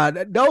 But nah,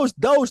 those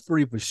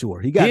 3 for sure.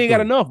 He ain't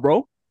got enough,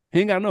 bro. He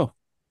ain't got enough.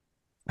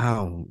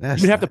 Oh,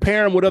 you'd have to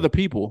pair him with other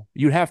people.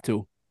 You'd have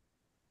to.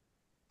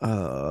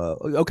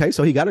 Okay,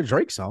 so he got a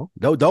Drake song.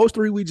 Those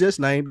 3 we just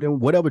named, and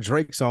whatever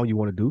Drake song you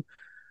want to do.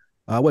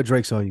 What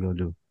Drake song you gonna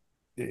do?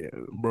 Yeah,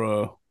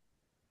 bro.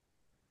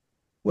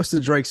 What's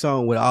the Drake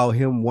song with all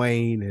him,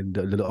 Wayne, and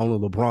on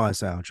the LeBron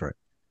soundtrack?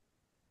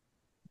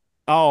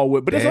 Oh,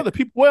 but there's other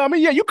people. Well, I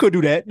mean, yeah, you could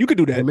do that. You could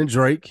do that. Him and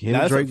Drake.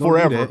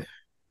 Forever.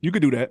 You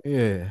could do that.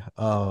 Yeah.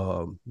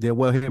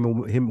 Well,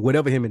 him,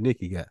 whatever him and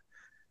Nicki got.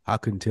 I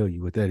couldn't tell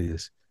you what that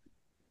is.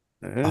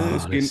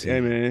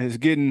 It's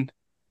getting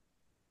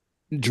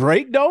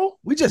Drake though.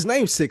 We just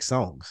named 6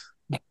 songs.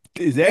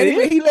 Is that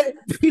it?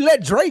 He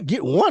let Drake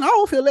get one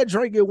off. He'll let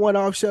Drake get one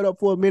off. Shut up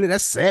for a minute.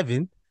 That's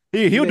 7.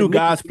 He'll do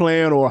God's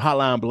Plan or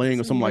Hotline Bling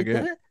or something like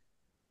that.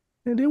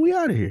 And then we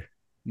out of here.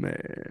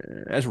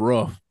 Man, that's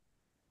rough.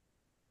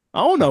 I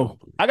don't know.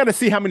 I got to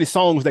see how many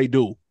songs they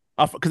do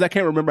because I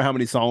can't remember how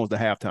many songs the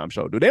halftime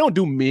show do. They don't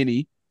do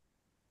many.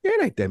 Yeah,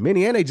 it ain't that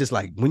many. And they just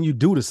like when you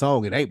do the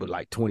song, it ain't but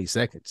like 20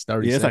 seconds,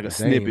 30 seconds. It's like a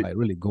snippet. Like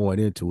really going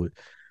into it.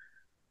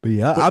 But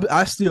yeah,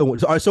 I still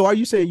want. So are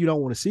you saying you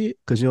don't want to see it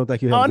because you don't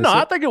think you have? No,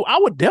 I think I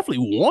would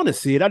definitely want to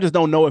see it. I just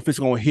don't know if it's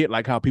going to hit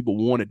like how people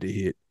want it to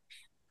hit.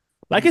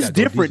 Like it's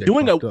different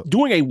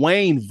doing a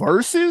Wayne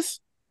versus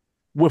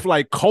with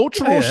like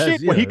cultural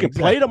shit where he can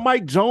play the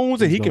Mike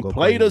Jones and he can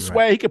play the swag.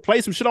 Right. He can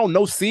play some shit on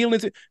No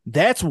Ceilings.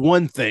 That's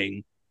one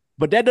thing,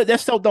 but that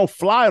stuff don't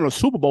fly on the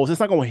Super Bowls. It's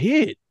not going to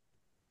hit.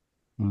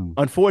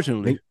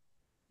 Unfortunately,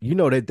 you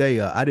know that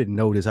I didn't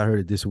know this. I heard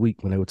it this week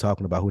when they were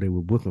talking about who they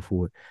were booking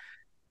for it.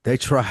 They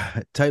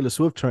tried. Taylor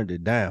Swift turned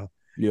it down.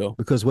 Yeah,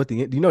 because the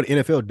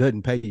NFL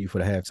doesn't pay you for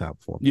the halftime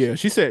performance. Yeah,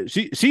 she said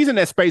she's in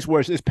that space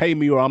where it's pay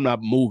me or I'm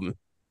not moving.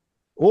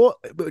 Or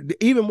but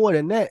even more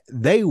than that,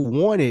 they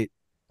wanted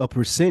a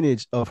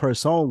percentage of her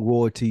song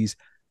royalties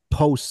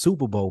post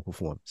Super Bowl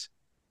performance.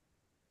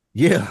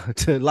 Yeah,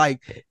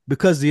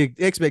 because the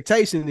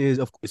expectation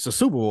is it's a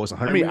Super Bowl. It's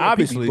 100 million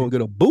obviously you're gonna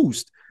get a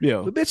boost.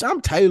 Yeah, but bitch,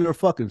 I'm Taylor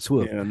fucking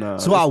Swift. Yeah, nah,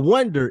 so I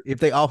wonder if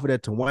they offer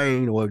that to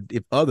Wayne or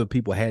if other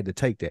people had to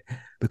take that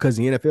because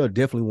the NFL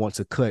definitely wants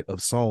a cut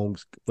of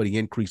songs for the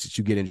increase that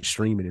you get in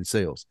streaming and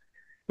sales.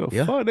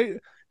 Yeah,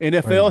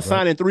 NFL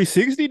signing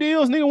 360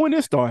 deals, nigga. When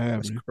this start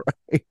happening?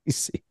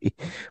 That's crazy.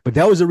 But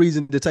that was the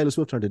reason that Taylor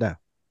Swift turned it down.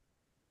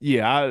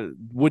 Yeah,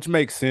 which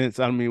makes sense.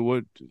 I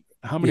mean,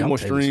 how many more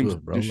streams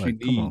Swift, bro. does she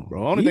need,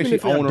 bro? I don't Even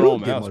think she own her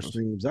own masters.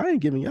 Streams, I ain't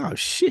giving y'all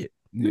shit.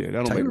 Yeah, that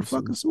don't Taylor make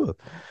fucking sense. Swift.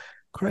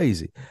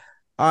 Crazy.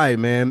 All right,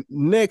 man.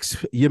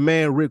 Next, your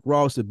man Rick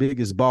Ross, the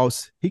biggest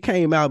boss. He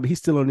came out, but he's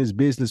still on his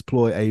business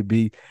ploy,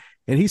 AB.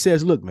 And he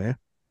says, look, man,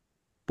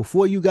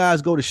 before you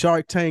guys go to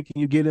Shark Tank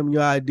and you get them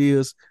your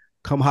ideas,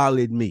 come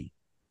holler at me.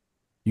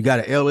 You got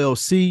an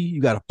LLC,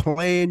 you got a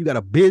plan, you got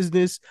a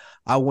business.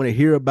 I want to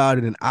hear about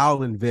it and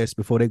I'll invest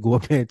before they go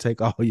up there and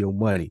take all your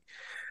money.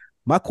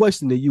 My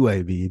question to you,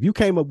 AB, if you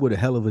came up with a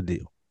hell of a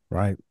deal,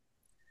 right?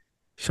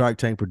 Shark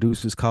Tank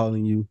producers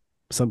calling you,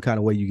 some kind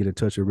of way you get in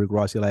touch with Rick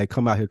Ross, you're like,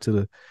 come out here to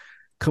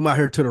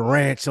the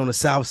ranch on the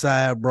south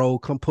side, bro.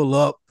 Come pull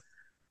up.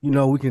 You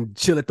know, we can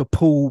chill at the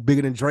pool,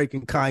 bigger than Drake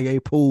and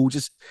Kanye pool.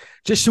 Just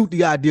shoot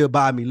the idea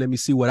by me. Let me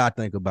see what I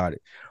think about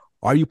it.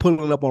 Are you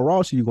pulling up on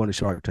Ross or you going to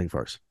Shark Tank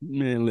first?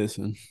 Man,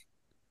 listen.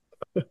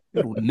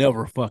 It'll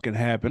never fucking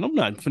happen. I'm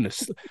not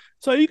finna.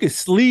 So you can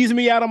sleaze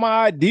me out of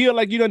my idea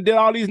like you done did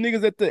all these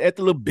niggas at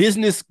the little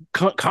business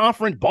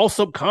conference, boss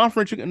up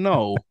conference.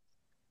 No.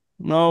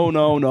 I'm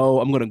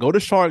gonna go to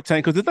Shark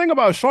Tank because the thing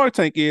about Shark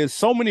Tank is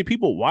so many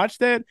people watch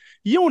that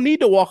you don't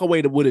need to walk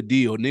away with a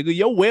deal, nigga.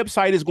 Your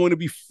website is going to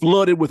be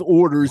flooded with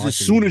orders as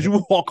soon as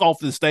you walk off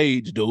the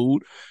stage,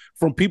 dude.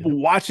 From people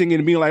watching it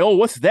and being like, "Oh,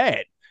 what's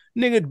that?"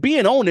 Nigga,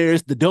 being on there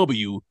is the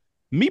W.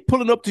 Me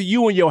pulling up to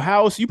you in your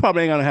house, you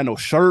probably ain't gonna have no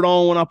shirt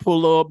on when I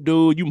pull up,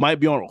 dude. You might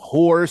be on a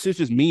horse. It's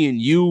just me and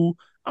you.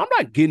 I'm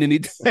not getting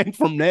anything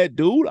from that,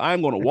 dude.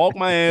 I'm gonna walk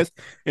my ass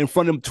in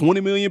front of them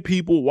 20 million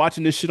people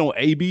watching this shit on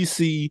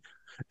ABC,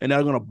 and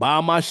they're gonna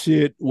buy my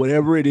shit,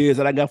 whatever it is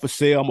that I got for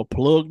sale. I'm gonna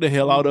plug the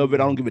hell out of it.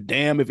 I don't give a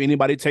damn if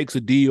anybody takes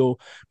a deal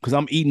because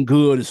I'm eating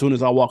good as soon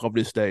as I walk off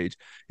this stage.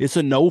 It's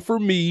a no for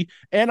me.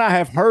 And I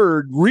have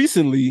heard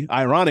recently,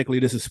 ironically,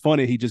 this is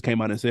funny, he just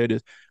came out and said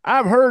this.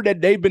 I've heard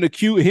that they've been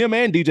accused, him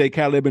and DJ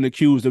Khaled have been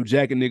accused of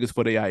jacking niggas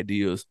for their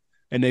ideas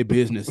and their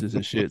businesses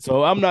and shit.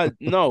 So I'm not,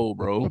 no,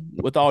 bro.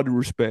 With all due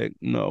respect,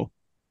 no.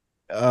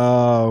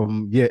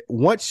 Yeah.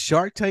 Once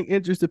Shark Tank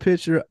enters the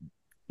picture,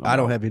 I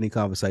don't have any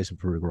conversation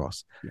for Rick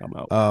Ross. Yeah, I'm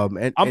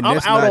out. I'm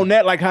out on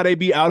that, like how they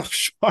be out of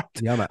Shark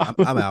Tank. Yeah,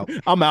 I'm out.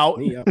 I'm out.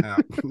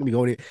 Let me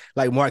go in,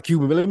 like Mark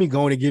Cuban. But let me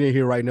go in and get in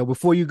here right now.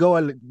 Before you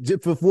go,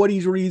 for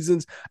these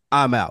reasons,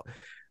 I'm out.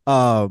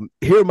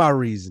 Here are my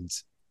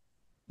reasons.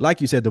 Like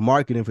you said, the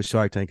marketing for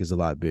Shark Tank is a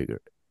lot bigger.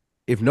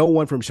 If no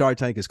one from Shark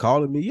Tank is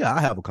calling me, yeah,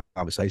 I have a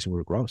conversation with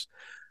Rick Ross.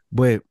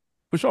 But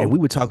for sure. And we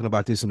were talking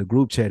about this in the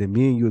group chat, and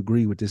me and you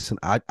agree with this, and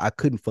I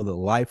couldn't for the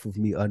life of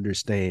me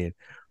understand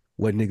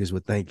what niggas were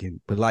thinking.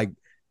 But like,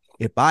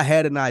 if I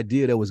had an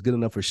idea that was good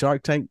enough for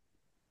Shark Tank,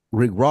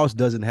 Rick Ross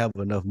doesn't have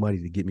enough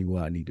money to get me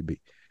where I need to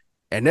be.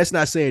 And that's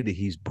not saying that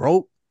he's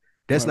broke.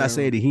 That's not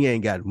saying that he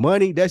ain't got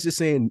money. That's just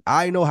saying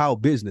I know how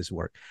business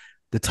works.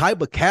 The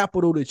type of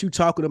capital that you're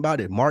talking about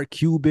that Mark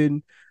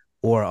Cuban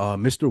or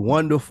Mr.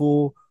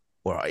 Wonderful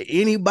or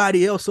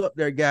anybody else up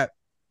there got,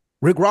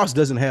 Rick Ross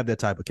doesn't have that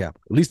type of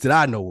capital, at least that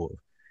I know of.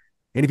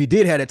 And if he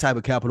did have that type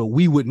of capital,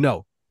 we would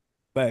know.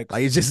 Facts.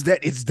 Like, it's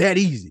that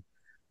easy.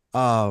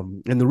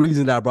 And the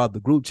reason that I brought the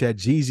group chat,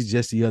 Jeezy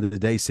just the other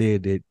day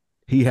said that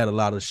he had a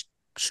lot of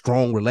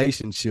strong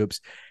relationships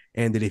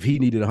and that if he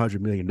needed $100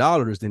 million,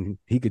 then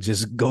he could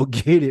just go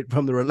get it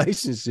from the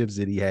relationships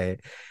that he had,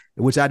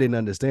 which I didn't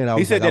understand.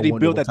 He said that he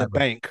built at the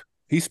bank.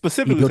 He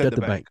specifically built said at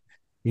the bank.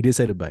 He did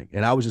say the bank.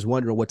 And I was just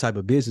wondering what type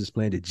of business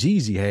plan that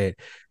Jeezy had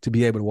to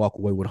be able to walk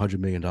away with a $100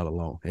 million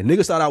loan. And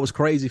niggas thought I was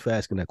crazy for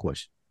asking that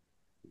question.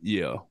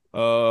 Yeah.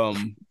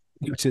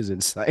 Which is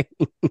insane.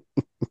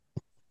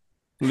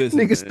 Listen,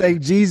 niggas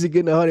think Jeezy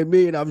getting $100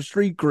 million off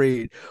street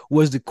cred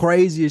was the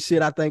craziest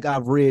shit I think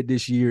I've read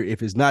this year.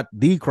 If it's not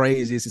the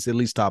craziest, it's at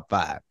least top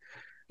 5.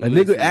 A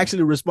nigga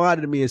actually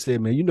responded to me and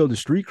said, man, you know the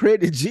street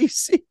cred that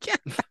Jeezy got?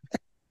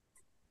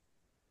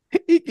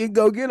 He can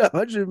go get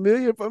 $100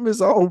 million from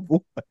his own boy.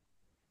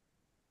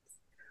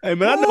 Hey,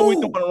 man, I know we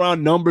throwing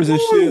around numbers and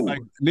shit, like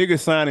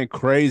niggas signing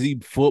crazy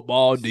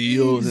football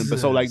deals. And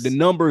so, like, the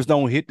numbers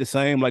don't hit the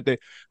same. Like,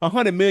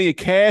 $100 million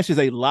cash is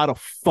a lot of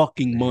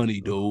fucking money,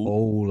 dude. A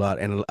whole lot.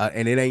 And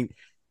it ain't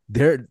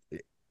there.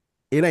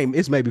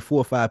 It's maybe 4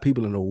 or 5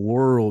 people in the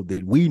world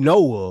that we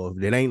know of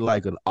that ain't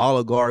like an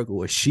oligarch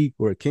or a sheik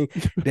or a king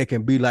that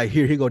can be like,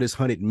 here go this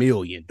 $100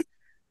 million.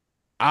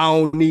 I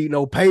don't need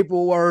no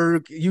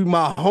paperwork. You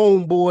my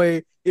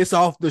homeboy. It's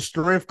off the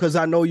strength because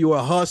I know you're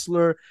a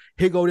hustler.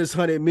 Here go this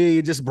 $100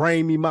 million. Just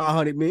bring me my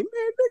 $100 million.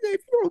 Man, nigga,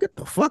 if you don't get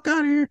the fuck out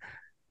of here,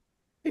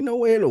 ain't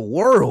nowhere in the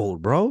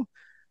world, bro.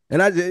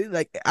 And I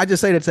just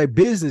say that say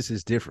business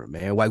is different,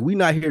 man. Like, we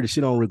not here to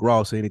shit on Rick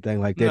Ross or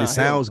anything like that. It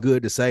sounds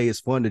good to say.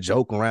 It's fun to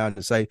joke around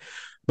and say.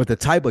 But the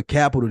type of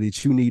capital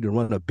that you need to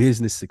run a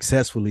business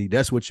successfully,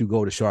 that's what you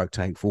go to Shark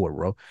Tank for,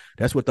 bro.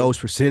 That's what those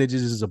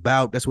percentages is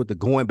about. That's what the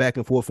going back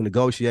and forth and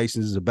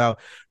negotiations is about.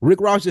 Rick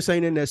Ross just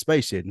ain't in that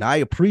space yet. Now, I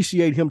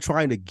appreciate him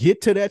trying to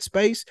get to that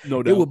space.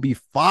 No doubt. It would be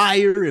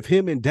fire if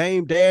him and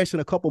Dame Dash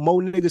and a couple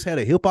more niggas had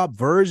a hip-hop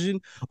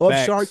version of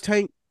Shark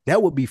Tank.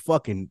 That would be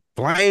fucking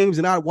flames,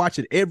 and I'd watch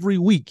it every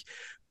week.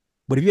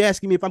 But if you're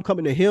asking me if I'm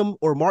coming to him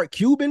or Mark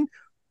Cuban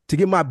to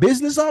get my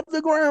business off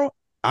the ground,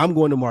 I'm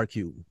going to Mark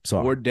Cuban.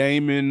 Sorry. Or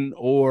Damon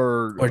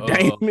or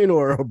Damon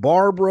or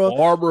Barbara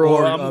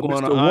or I'm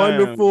going Mr.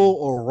 Wonderful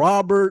or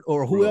Robert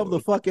or whoever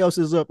the fuck else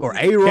is up, or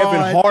A-Rod.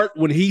 Kevin Hart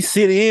when he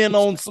sit in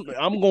on some,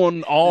 I'm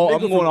going all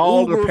the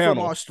panel. From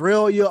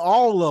Australia,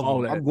 all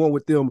of them. I'm going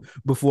with them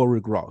before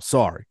Rick Ross.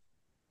 Sorry.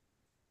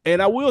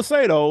 And I will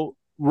say though,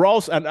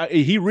 Ross,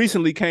 he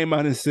recently came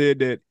out and said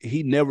that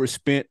he never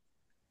spent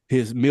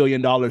his $1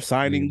 million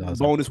signing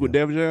bonus with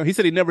Def Jam. He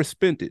said he never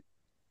spent it.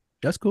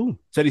 That's cool.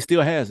 Said he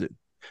still has it.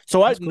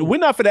 So we're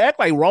not finna act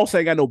like Ross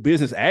ain't got no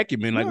business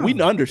acumen. Like,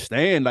 we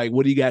understand like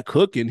what he got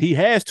cooking. He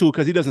has to,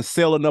 because he doesn't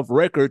sell enough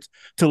records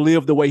to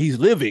live the way he's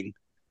living.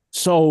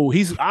 So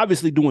he's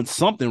obviously doing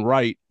something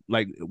right.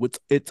 Like,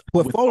 it's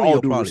portfolio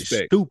with probably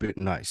stupid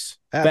nice.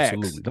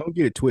 Absolutely. Facts. Don't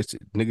get it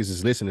twisted. Niggas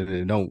is listening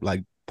and don't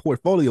like,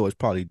 portfolio is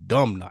probably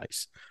dumb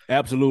nice.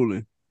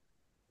 Absolutely.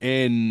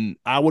 And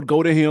I would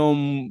go to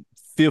him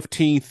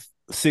 15th,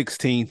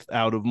 16th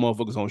out of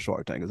motherfuckers on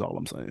Shark Tank is all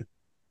I'm saying.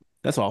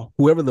 That's all.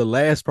 Whoever the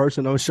last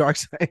person on Shark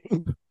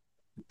Tank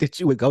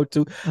that you would go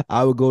to,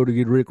 I would go to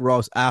get Rick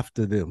Ross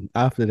after them,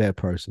 after that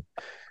person.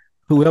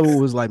 Whoever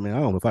was like, man, I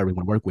don't know if I really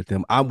want to work with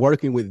them. I'm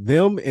working with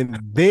them, and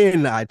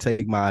then I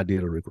take my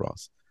idea to Rick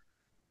Ross.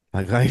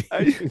 Like,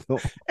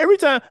 every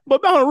time, but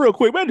real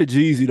quick, back to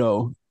Jeezy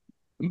though.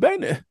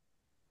 I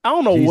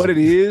don't know what it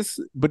is,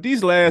 but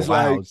these last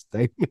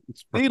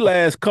these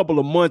last couple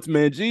of months,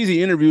 man, Jeezy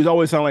interviews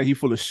always sound like he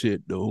full of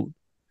shit, dude.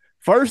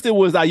 First, it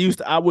was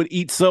I would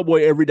eat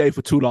Subway every day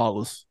for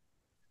 $2,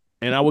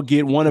 and I would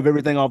get one of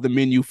everything off the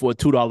menu for a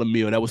 $2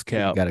 meal. That was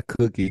cap. Got a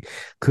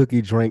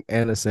cookie, drink,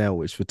 and a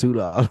sandwich for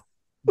 $2.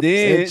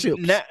 Then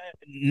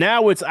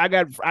now it's I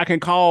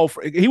can call.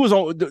 He was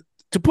on,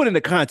 to put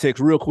into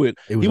context real quick.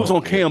 He was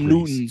on Cam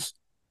Newton's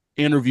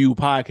interview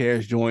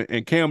podcast joint,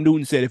 and Cam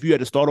Newton said, if you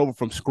had to start over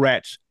from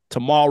scratch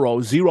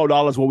tomorrow,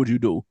 $0, what would you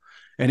do?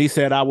 And he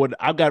said, I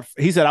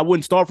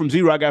wouldn't start from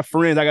zero. I got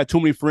friends. I got too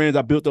many friends.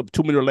 I built up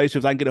too many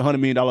relationships. I can get $100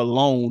 million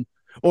loan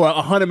or a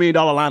 $100 million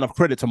line of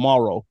credit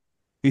tomorrow.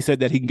 He said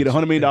that he can get a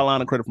 $100 million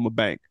line of credit from a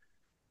bank.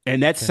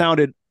 And that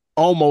sounded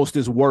almost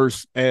as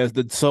worse as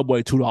the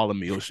Subway $2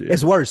 meal shit.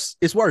 It's worse.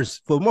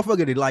 For a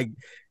motherfucker to like,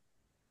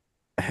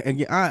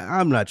 and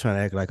I'm not trying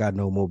to act like I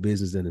know more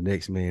business than the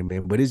next man,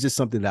 but it's just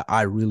something that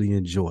I really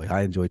enjoy.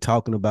 I enjoy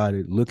talking about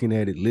it, looking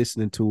at it,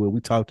 listening to it.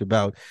 We talked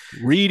about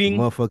reading,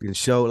 motherfucking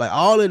show, like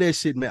all of that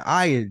shit, man.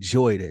 I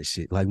enjoy that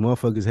shit. Like,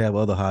 motherfuckers have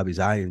other hobbies.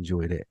 I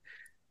enjoy that.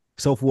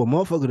 So for a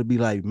motherfucker to be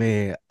like,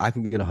 man, I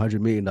can get $100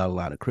 million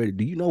line of credit.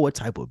 Do you know what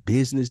type of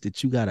business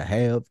that you got to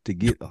have to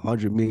get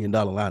 $100 million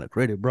line of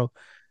credit, bro?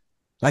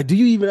 Like, do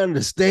you even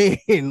understand?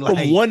 Like,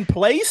 from one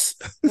place?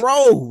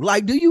 Bro,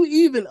 like, do you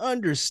even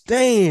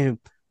understand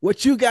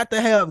what you got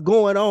to have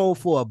going on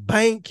for a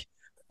bank,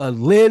 a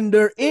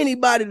lender,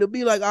 anybody to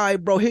be like, all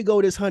right, bro, here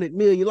go this $100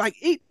 million. Like,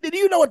 do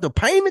you know what the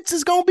payments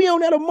is going to be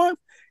on that a month?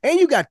 And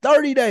you got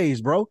 30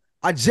 days, bro.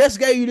 I just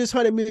gave you this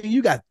 $100 million.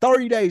 You got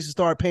 30 days to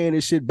start paying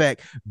this shit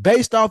back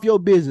based off your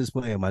business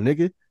plan, my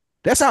nigga.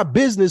 That's how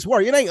business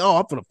works. It ain't,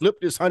 I'm gonna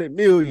flip this $100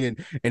 million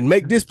and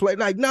make this play.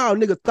 Like, no,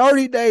 nigga,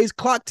 30 days,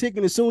 clock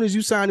ticking. As soon as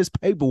you sign this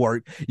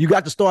paperwork, you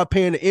got to start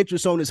paying the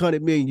interest on this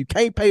 $100 million. You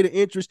can't pay the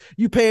interest,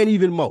 you paying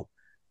even more.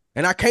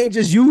 And I can't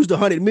just use the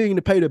 $100 million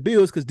to pay the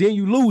bills, because then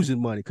you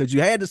losing money because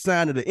you had to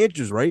sign to the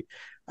interest rate.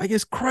 Like,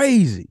 it's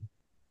crazy.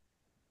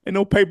 Ain't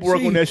no paperwork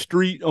on them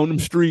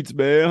streets,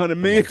 man. $100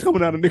 million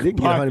coming out of nigga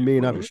pocket. $100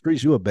 million out of the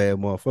streets, you a bad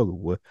motherfucker,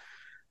 boy.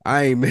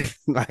 I ain't met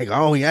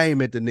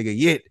the nigga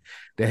yet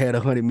that had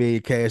 $100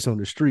 million cash on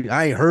the street.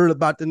 I ain't heard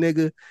about the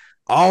nigga.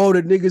 All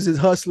the niggas is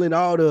hustling,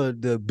 all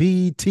the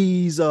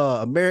BTs,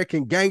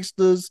 American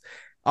Gangsters,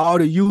 all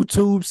the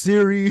YouTube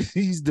series,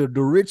 the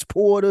Rich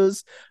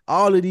Porters,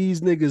 all of these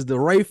niggas, the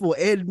Rayful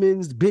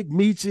Edmonds, Big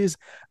Meeches.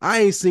 I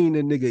ain't seen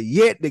the nigga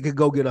yet that could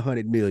go get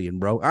 $100 million,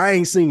 bro. I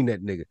ain't seen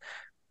that nigga.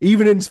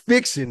 Even in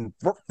fiction,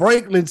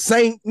 Franklin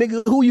Saint,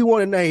 nigga, who you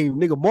want to name?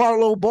 Nigga,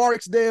 Marlo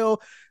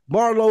Barksdale,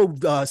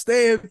 Marlo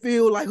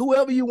Stanfield, like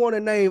whoever you want to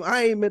name.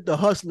 I ain't met the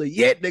hustler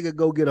yet, nigga,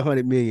 go get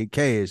 $100 million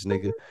cash,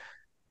 nigga.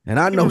 And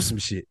I know some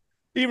shit.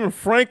 Even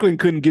Franklin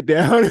couldn't get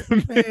that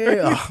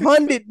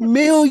 $100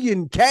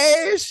 million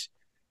cash?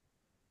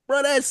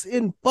 Bro, that's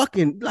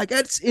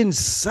that's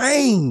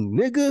insane,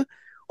 nigga.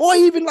 Or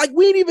even like,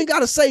 we ain't even got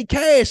to say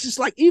cash. It's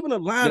like even a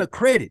line of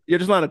credit. Yeah,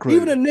 just line of credit.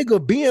 Even a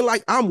nigga being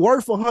like, I'm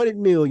worth $100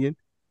 million,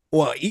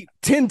 or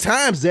 10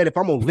 times that if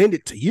I'm going to lend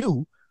it to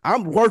you,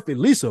 I'm worth at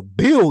least $1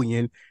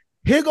 billion.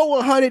 Here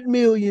go $100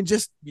 million.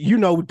 Just,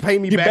 pay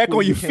me back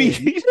on your feet.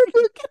 Get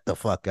the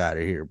fuck out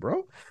of here, bro.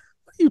 What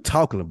are you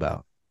talking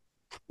about?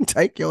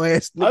 Take your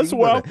ass, nigga. I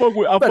swear,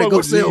 I better fuck go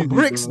with sell Jeezy,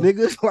 bricks, bro.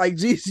 nigga. Like,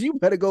 geez, you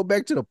better go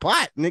back to the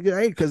pot, nigga.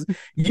 Hey, because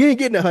you ain't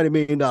getting $100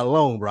 million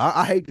loan, bro.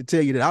 I hate to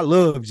tell you that I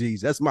love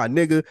Jeezy. That's my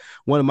nigga,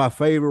 one of my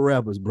favorite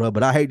rappers, bro.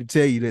 But I hate to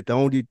tell you that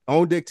the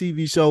On Deck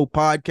TV show,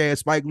 podcast,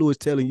 Spike Lewis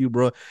telling you,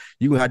 bro,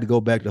 you gonna have to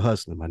go back to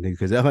hustling, my nigga,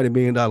 because that $100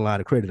 million line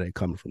of credit ain't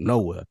coming from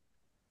nowhere.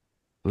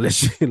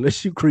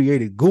 Unless you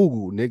created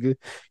Google, nigga.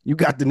 You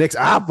got the next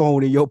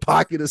iPhone in your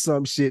pocket or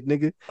some shit,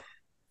 nigga.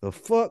 The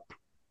fuck?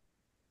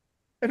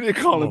 And they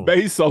call him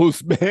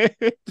Bezos,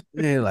 man.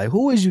 Man, like,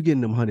 who is you getting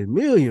them 100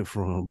 million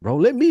from, bro?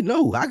 Let me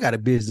know. I got a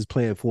business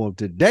plan for him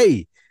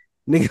today.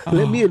 Nigga,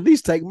 let me at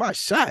least take my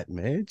shot,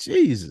 man.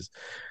 Jesus.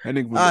 That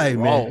nigga was right,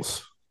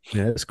 Ross.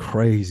 Man, that's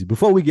crazy.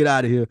 Before we get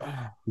out of here,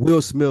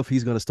 Will Smith,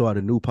 he's going to start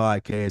a new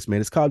podcast,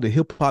 man. It's called the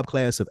Hip Hop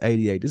Class of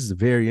 88. This is a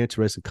very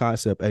interesting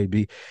concept,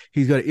 AB.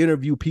 He's going to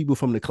interview people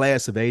from the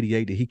class of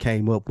 88 that he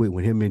came up with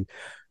when him and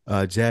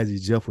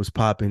Jazzy Jeff was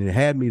popping. It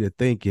had me to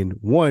thinking,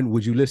 one,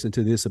 would you listen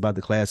to this about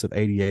the class of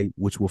 88,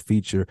 which will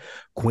feature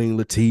Queen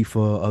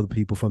Latifah, other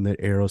people from that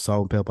era,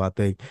 Salt-N-Pepa, I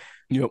think.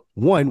 Yep.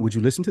 One, would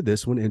you listen to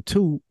this one? And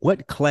two,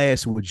 what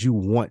class would you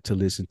want to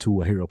listen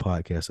to a hero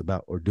podcast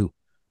about or do?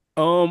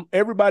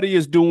 Everybody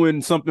is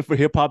doing something for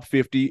Hip Hop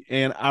 50,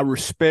 and I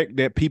respect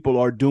that people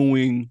are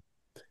doing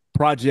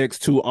projects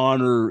to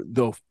honor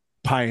the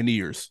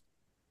pioneers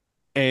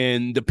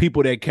and the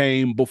people that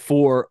came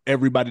before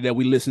everybody that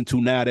we listen to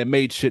now that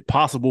made shit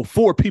possible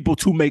for people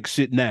to make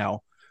shit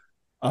now.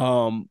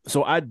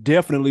 So I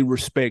definitely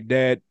respect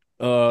that.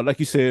 Like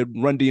you said,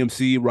 Run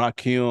DMC,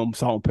 Rakim,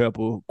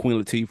 Salt-N-Pepa,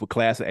 Queen Latifah,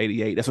 class of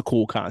 88. That's a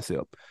cool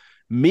concept.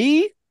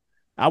 Me,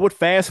 I would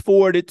fast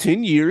forward it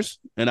 10 years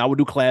and I would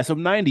do class of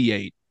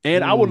 98.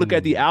 And I would look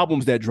at the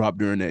albums that dropped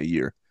during that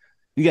year.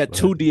 You got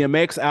 2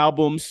 DMX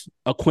albums,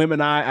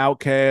 Aquemini,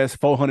 Outkast,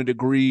 400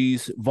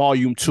 Degrees,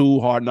 Volume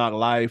 2, Hard Knock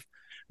Life.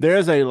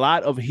 There's a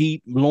lot of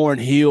heat. Lauryn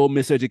Hill,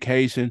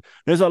 Miseducation.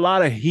 There's a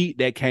lot of heat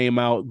that came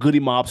out. Goody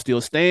Mob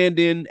Still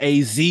Standing,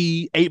 AZ,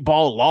 8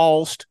 Ball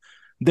Lost.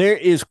 There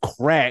is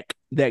crack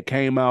that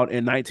came out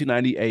in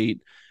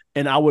 1998.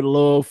 And I would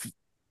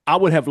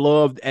have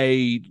loved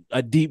a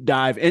deep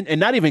dive, and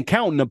not even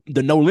counting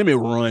the No Limit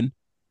run.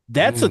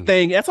 That's a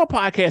thing. That's a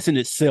podcast in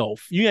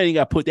itself. You ain't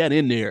got to put that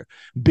in there.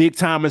 Big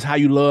Time is How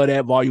You Love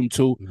That, Volume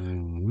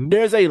 2.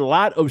 There's a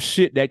lot of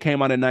shit that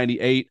came out in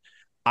 98.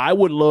 I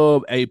would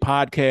love a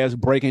podcast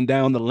breaking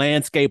down the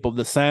landscape of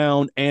the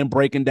sound and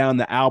breaking down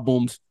the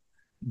albums,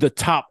 the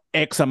top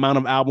X amount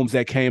of albums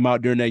that came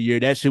out during that year.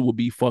 That shit would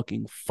be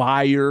fucking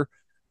fire.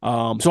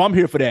 So I'm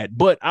here for that.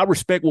 But I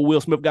respect what Will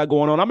Smith got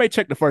going on. I may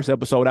check the first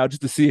episode out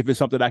just to see if it's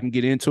something I can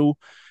get into.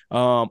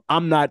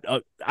 I'm not,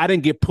 I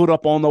didn't get put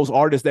up on those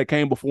artists that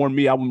came before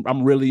me.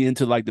 I'm really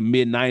into like the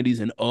mid 90s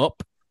and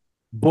up.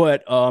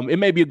 But it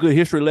may be a good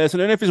history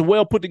lesson. And if it's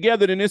well put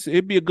together, then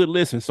it'd be a good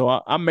listen.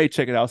 So I may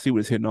check it out, see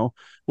what it's hitting on.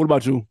 What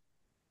about you?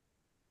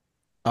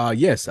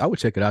 Yes, I would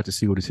check it out to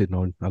see what it's hitting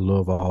on. I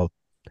love all.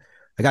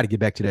 I got to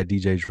get back to that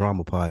DJ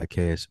Drama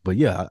podcast. But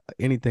yeah,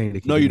 anything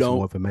that can give you some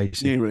more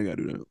information. You ain't really got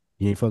to do that.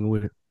 You ain't fucking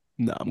with it?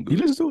 Nah, I'm good.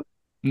 You listen to it?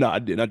 No, I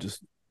didn't. I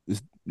just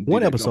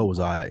one episode was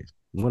all right.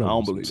 I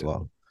don't believe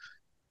slow.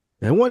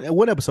 And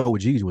one episode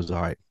with Jeezy was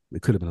all right.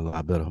 It could have been a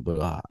lot better,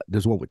 but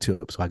there's one with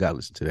Tip, so I gotta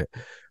listen to that.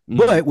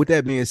 But with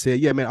that being said,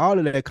 yeah, man, all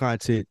of that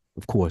content,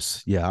 of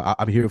course, yeah,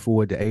 I'm here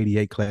for it. The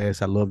 88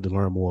 class, I love to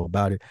learn more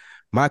about it.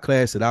 My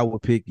class that I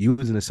would pick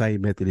using the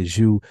same method as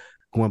you,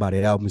 going by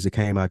the albums that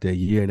came out that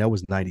year, and that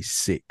was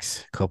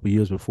 96, a couple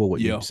years before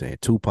what you were saying.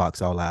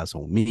 Tupac's All Eyes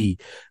on Me,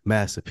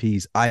 Master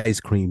P's Ice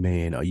Cream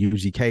Man,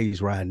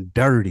 UGK's Riding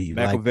Dirty,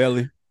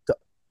 Machiavelli.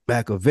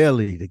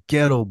 Machiavelli, the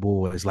Ghetto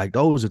Boys, like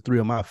those are 3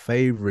 of my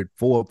favorite,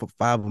 4 or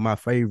 5 of my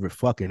favorite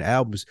fucking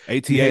albums.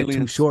 AT-Aliens.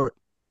 Too Short.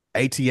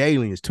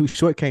 AT-Aliens. Too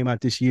Short came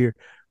out this year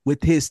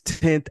with his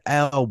 10th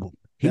album.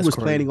 He was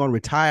planning on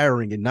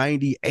retiring in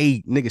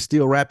 98. Nigga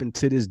still rapping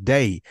to this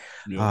day.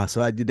 Yeah.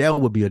 So that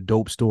would be a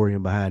dope story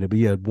in behind it. But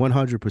yeah,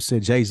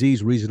 100%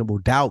 Jay-Z's Reasonable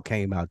Doubt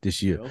came out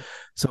this year. Yep.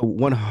 So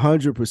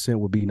 100%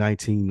 would be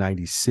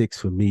 1996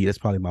 for me. That's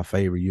probably my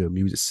favorite year of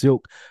music.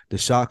 Silk, the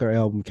Shocker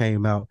album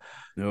came out.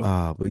 Yep.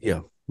 But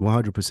yeah,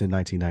 100%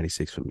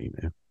 1996 for me,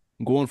 man.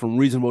 Going from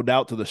Reasonable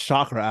Doubt to the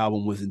Shocker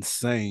album was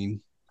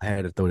insane. I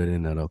had to throw that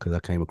in there though, because I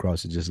came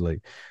across it just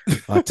late.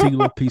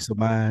 Tila, Peace of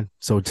Mind.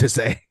 So just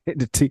that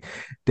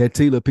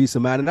Tila, Peace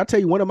of Mind. And I'll tell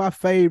you, one of my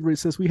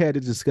favorites, since we had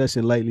a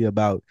discussion lately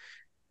about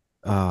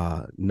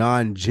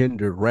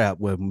non-gendered rap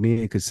where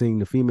men could sing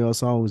the female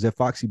songs, that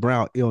Foxy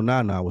Brown, Il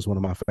Nana was one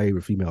of my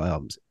favorite female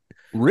albums.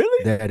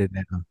 Really? That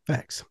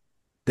facts.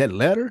 That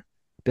letter,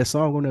 that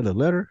song on there, the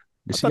letter.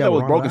 I thought that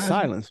was Broken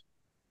Silence.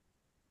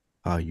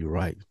 Oh, you're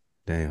right.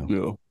 Damn.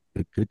 Yeah.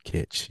 Good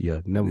catch. Yeah,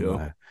 never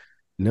mind.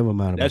 Never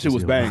mind. That shit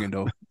was banging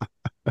though.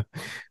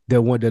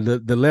 That one,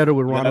 the letter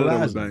with Ronald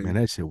Isaac, man,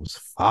 that shit was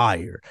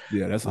fire.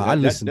 Yeah, I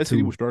listened to.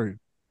 He was straight.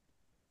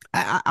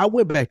 I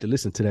went back to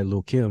listen to that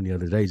Lil Kim the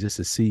other day just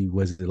to see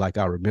was it like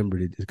I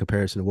remembered it in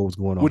comparison to what was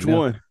going on. Which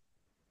one?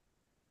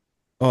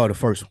 Oh, the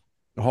first one.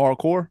 The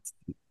hardcore.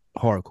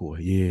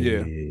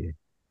 Yeah.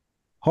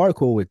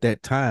 hardcore at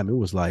that time, it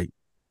was like,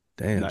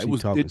 damn, No, she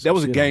talking that some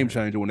was a shit on game there.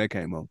 changer when that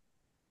came up.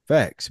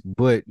 Facts.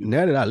 But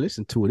now that I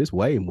listen to it, it's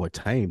way more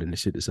tame than the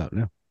shit that's out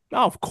now.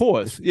 Oh, of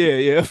course. It's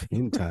Yeah.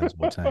 10 times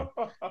more tame.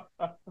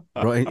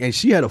 Bro, and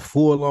she had a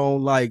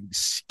full-on like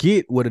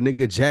skit with a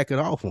nigga jacking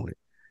off on it.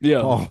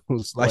 Yeah.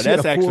 Pause. Like Well, she had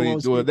that's a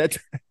actually full-on skit.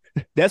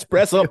 that's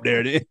press up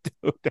there. Then.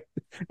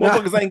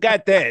 Motherfuckers ain't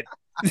got that.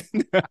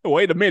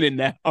 Wait a minute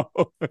now.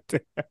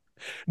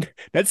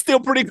 That's still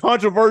pretty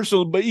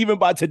controversial, but even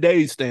by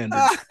today's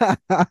standards.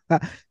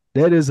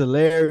 That is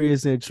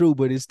hilarious and true,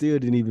 but it still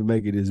didn't even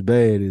make it as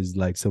bad as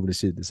like some of the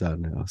shit that's out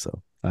now.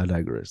 So I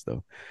digress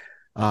though.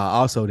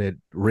 Also, that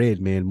Red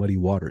Man Muddy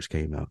Waters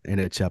came out, and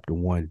that chapter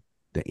 1,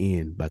 The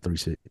End by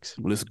 3-6.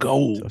 Let's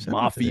go, So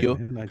Mafia.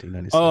 That,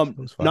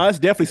 1996. No, it's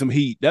definitely some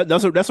heat.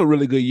 That's a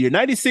really good year.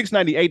 96,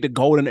 98, the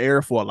golden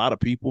era for a lot of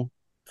people.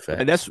 Facts.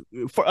 And that's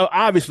for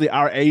obviously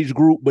our age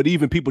group, but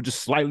even people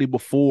just slightly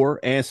before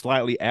and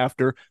slightly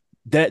after.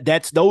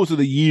 Those are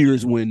the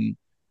years when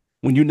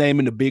you're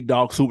naming the big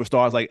dog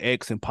superstars like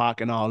X and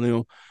Pac and all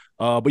them.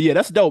 But yeah,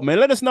 that's dope, man.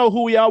 Let us know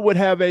who y'all would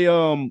have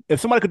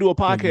if somebody could do a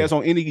podcast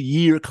on any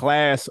year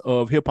class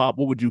of hip hop,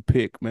 what would you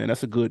pick, man?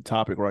 That's a good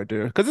topic right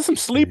there. Because there's some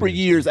sleeper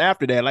years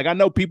after that. Like I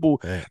know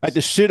people like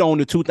to shit on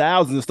the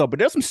 2000s and stuff, but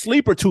there's some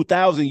sleeper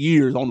 2000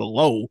 years on the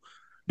low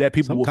that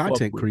people will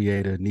content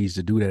creator needs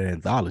to do that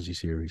anthology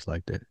series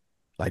like that.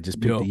 Like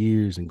just pick the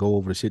years and go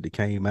over the shit that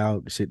came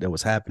out, the shit that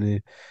was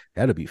happening.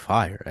 That'll be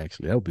fire,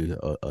 actually. That'll be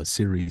a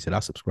series that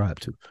I subscribe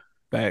to.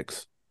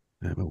 Facts.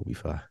 That will be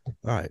fire. All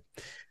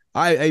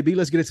right, AB,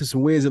 let's get into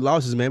some wins and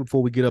losses, man,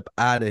 before we get up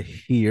out of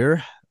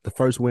here. The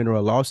first win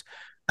or loss.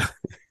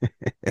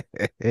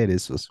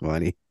 This was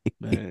funny.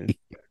 Man.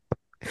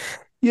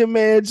 Your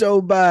man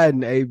Joe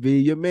Biden, AB.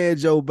 Your man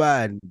Joe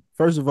Biden.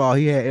 First of all,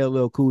 he had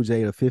LL Cool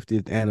J the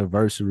 50th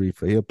anniversary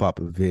for hip hop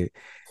event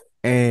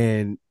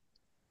and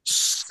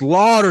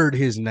slaughtered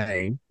his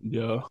name.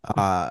 Yeah.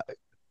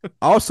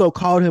 Also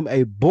called him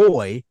a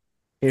boy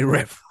in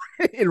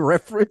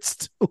reference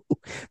to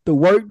the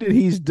work that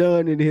he's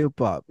done in hip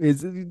hop.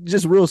 It's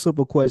just real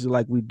simple question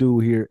like we do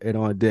here at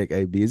On Deck,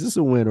 AB. Is this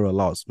a win or a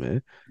loss,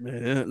 man?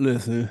 Man,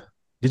 listen.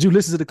 Did you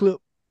listen to the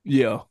clip?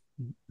 Yeah.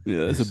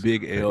 Yeah, it's a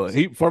big L.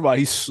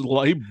 First of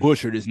all, he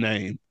butchered his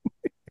name.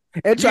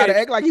 And tried to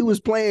act like he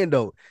was playing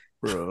though.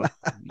 Bro.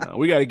 No,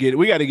 we gotta get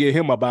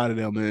him up out of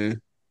there,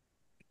 man.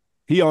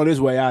 He on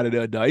his way out of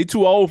there, dog. He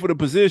too old for the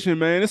position,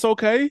 man. It's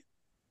okay.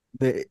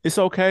 It's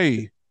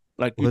okay.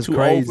 Like you're too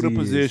old for the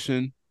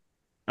position.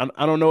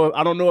 I don't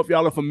know if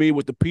y'all are familiar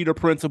with the Peter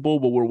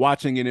Principle, but we're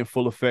watching it in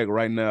full effect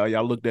right now.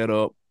 Y'all look that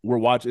up.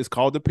 It's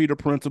called the Peter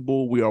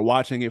Principle. We are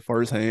watching it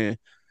firsthand,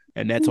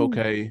 and that's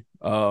okay.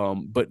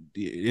 But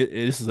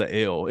this is an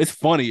L. It's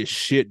funny as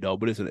shit though,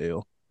 but it's an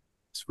L.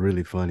 It's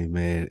really funny,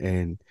 man.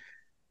 And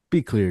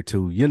be clear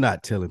too, you're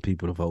not telling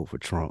people to vote for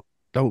Trump.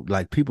 Don't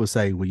like people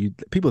think when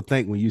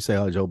you say,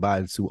 oh, Joe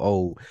Biden's too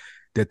old,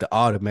 that the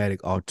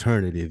automatic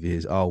alternative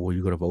is, oh, well,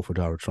 you're gonna vote for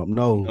Donald Trump.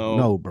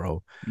 No,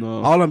 bro.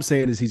 No. All I'm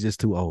saying is he's just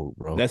too old,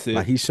 bro. That's it.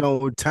 Like he's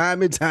shown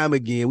time and time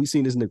again. We've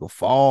seen this nigga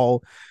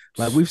fall.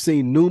 Like we've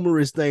seen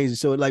numerous things.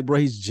 So like, bro,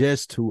 he's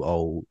just too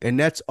old. And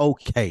that's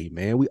okay,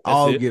 man. We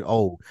all get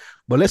old.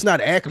 But let's not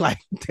act like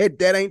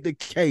that ain't the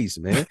case,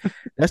 man.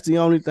 That's the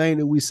only thing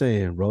that we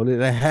saying, bro.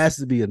 There has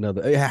to be it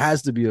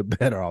has to be a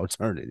better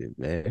alternative,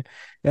 man.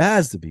 It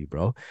has to be,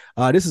 bro.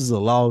 This is a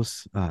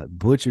loss.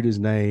 Butchered his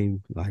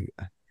name. Like,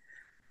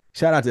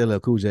 shout out to LL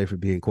Cool J for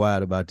being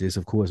quiet about this,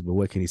 of course, but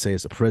what can he say?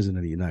 It's the president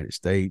of the United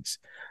States.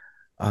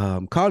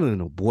 Calling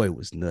him a boy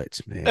was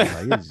nuts, man.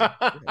 Like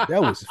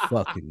that was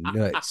fucking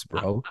nuts,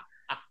 bro.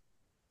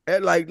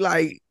 And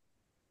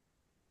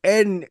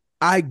and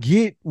I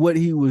get what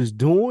he was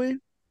doing.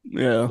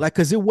 Yeah. Like,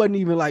 cause it wasn't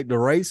even like the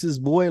racist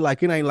boy.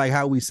 Like, it ain't like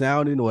how we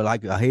sounding or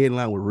like a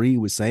headline with Reed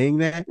was saying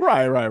that.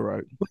 Right.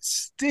 But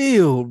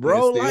still,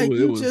 bro,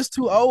 you just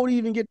too old to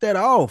even get that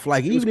off.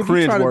 Like, even if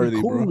you're trying to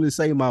be cool and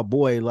say my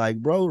boy, like,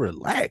 bro,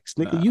 relax,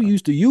 nigga. Nah. You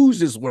used to use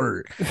this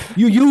word.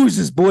 You use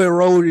this boy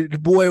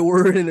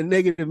word in a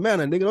negative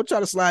manner. Nigga, don't try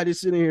to slide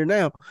this shit in here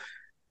now.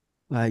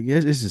 Like, yeah,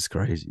 this is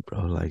crazy,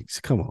 bro. Like,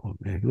 come on,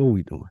 man. What are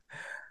we doing?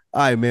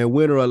 All right, man.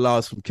 Win or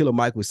loss from Killer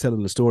Mike was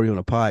telling the story on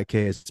a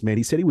podcast, man.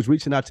 He said he was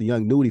reaching out to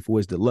Young Nudie for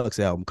his deluxe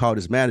album, called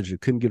his manager,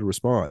 couldn't get a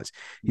response.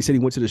 He said he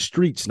went to the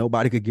streets.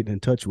 Nobody could get in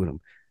touch with him.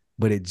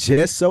 But it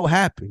just so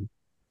happened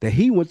that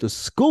he went to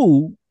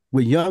school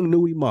with Young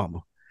Nudie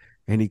mama.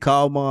 And he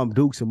called Mom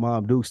Dukes, and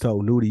Mom Dukes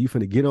told Nudie, you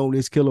finna get on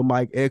this Killer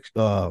Mike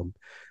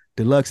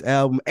deluxe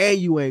album, and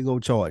you ain't gonna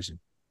charge him.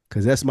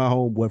 Because that's my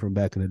homeboy from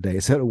back in the day.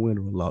 Is that a win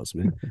or a loss,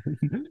 man?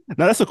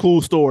 Now, that's a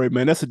cool story,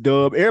 man. That's a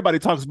dub. Everybody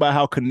talks about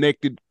how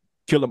connected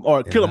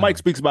Killer Mike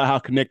speaks about how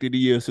connected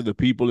he is to the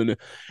people, and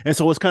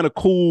so it's kind of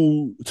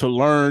cool to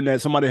learn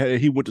that somebody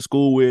he went to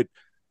school with,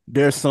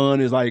 their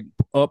son is like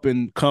up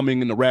and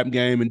coming in the rap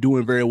game and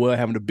doing very well,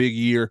 having a big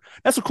year.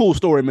 That's a cool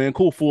story, man.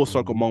 Cool full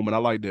circle moment. I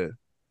like that.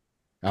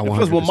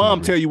 Because when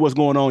mom tell you what's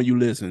going on, you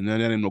listen. That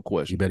ain't no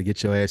question. You better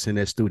get your ass in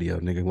that studio,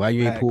 nigga. Why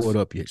you ain't pulled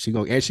up yet? She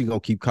gonna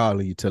keep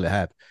calling you till it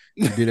happens.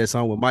 You did that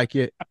song with Mike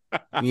yet?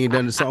 You ain't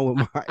done the song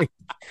with Mike.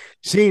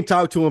 She ain't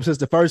talked to him since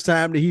the first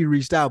time that he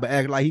reached out, but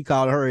acting like he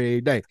called her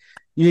every day.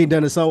 You ain't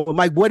done the song with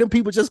Mike. Boy, them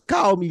people just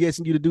called me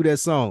asking you to do that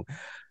song.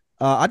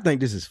 I think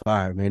this is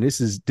fire, man.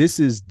 This is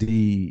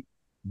the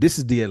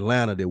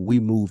Atlanta that we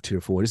moved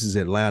here for. This is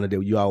Atlanta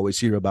that you always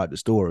hear about the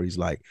stories.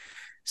 Like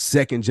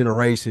second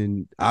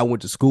generation. I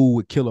went to school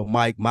with Killer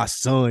Mike. My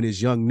son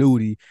is Young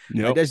Nudie.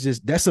 Yep. Like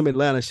that's some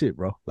Atlanta shit,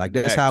 bro. Like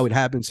that's how it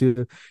happens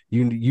here.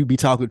 You be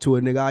talking to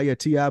a nigga, oh yeah,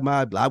 T.I.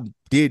 I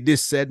did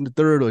this set in the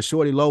third, or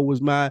Shorty Low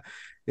was mine.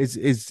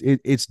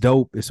 It's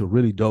dope. It's a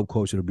really dope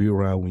culture to be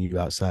around when you're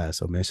outside.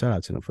 So man, shout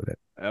out to them for that.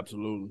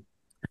 Absolutely.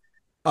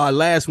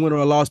 Last winner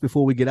or loss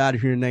before we get out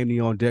of here, name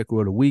the on deck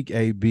of the week.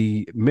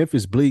 AB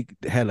Memphis Bleek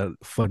had a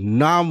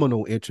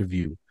phenomenal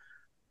interview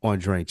on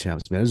Drink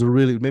Champs, man.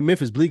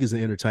 Memphis Bleek is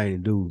an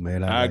entertaining dude,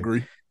 man. I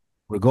agree.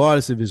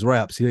 Regardless of his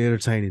raps, he's an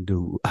entertaining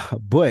dude.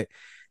 But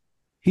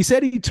he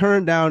said he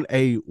turned down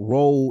a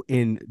role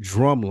in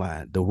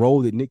Drumline, the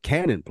role that Nick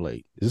Cannon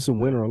played. Is this a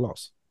winner or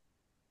loss?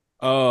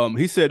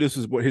 He said this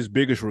is what his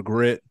biggest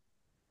regret.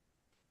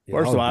 Yeah,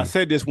 first of all, I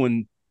said this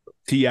when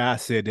T.I.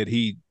 said that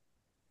he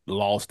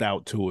lost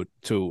out to it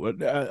too.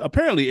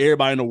 Apparently,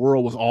 everybody in the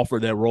world was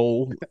offered that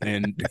role,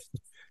 and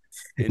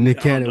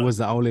Nick Cannon was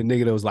the only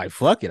nigga that was like,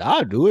 "Fuck it,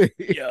 I'll do it."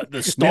 Yeah,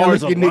 the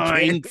stars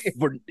aligned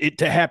for it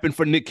to happen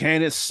for Nick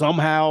Cannon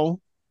somehow.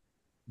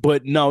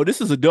 But no,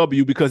 this is a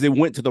W because it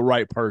went to the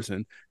right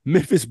person.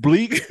 Memphis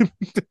Bleek.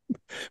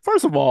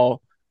 First of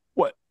all,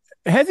 what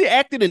has he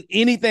acted in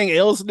anything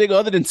else, nigga,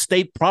 other than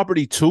State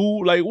Property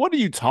 2? Like, what are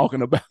you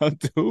talking about,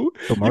 dude?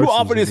 You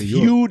offered this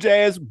huge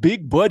ass,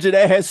 big budget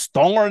ass,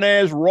 starring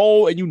ass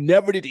role, and you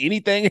never did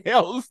anything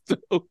else,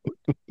 dude.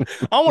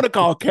 I want to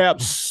call Cap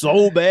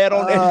so bad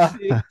on that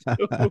shit,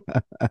 dude.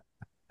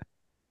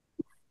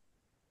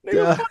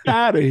 Nigga, fuck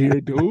out of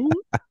here, dude.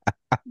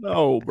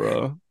 No,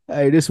 bro.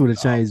 Hey, this would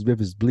have changed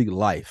Memphis Bleek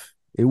life.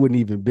 It wouldn't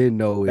even been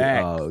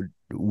no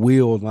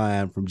wheel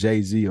line from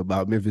Jay-Z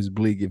about Memphis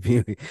Bleek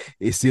if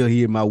it's still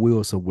here in my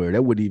wheel somewhere.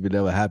 That wouldn't even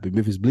ever happen.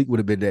 Memphis Bleek would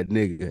have been that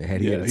nigga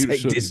had he had to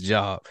take this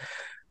job.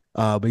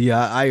 But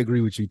yeah, I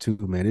agree with you too,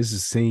 man. This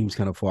seems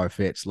kind of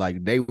far-fetched.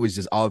 Like they was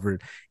just offering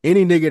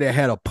any nigga that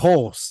had a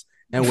pulse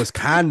and was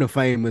kind of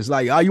famous.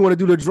 Like, oh, you want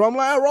to do the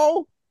drumline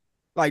role?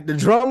 Like the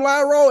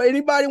drumline role?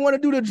 Anybody want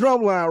to do the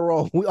drumline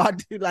role?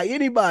 Like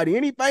anybody,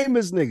 any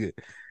famous nigga.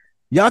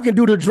 Y'all can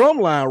do the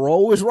drumline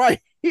role. It's right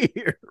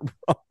here,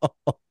 bro.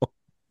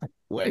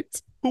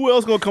 Wait. Who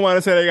else gonna come out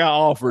and say they got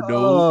offered, dude?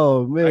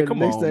 Oh man, like,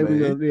 come on,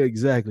 man.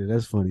 Exactly.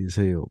 That's funny as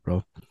hell,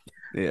 bro.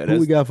 Yeah,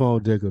 who we got for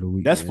on deck of the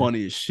week? That's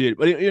funny as shit.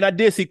 But I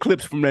did see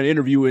clips from that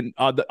interview, and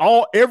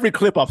every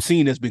clip I've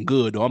seen has been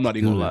good. Though I'm not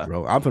even gonna lie,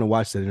 bro. I'm gonna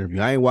watch that interview.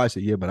 I ain't watched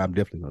it yet, but I'm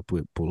definitely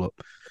gonna pull up.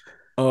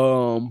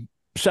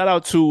 Shout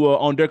out to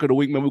on deck of the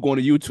week, man. We're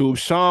going to YouTube.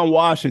 Sean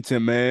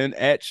Washington, man,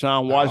 at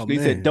Sean Washington.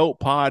 He said, "Dope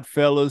pod,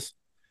 fellas."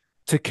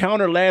 To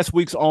counter last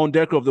week's on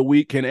deck of the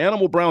week, can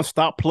Animal Brown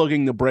stop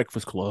plugging the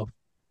Breakfast Club?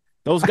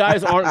 Those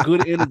guys aren't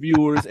good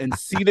interviewers, and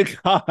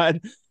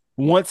CthaGod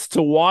wants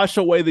to wash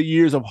away the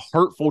years of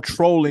hurtful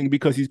trolling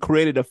because he's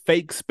created a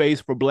fake space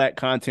for Black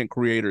content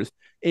creators.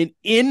 And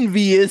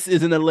Envious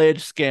is an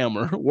alleged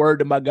scammer. Word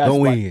to my guy.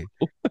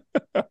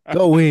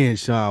 Go in,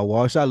 Sean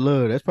Walsh. I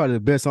love it. That's probably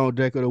the best on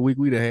deck of the week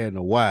we've had in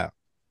a while.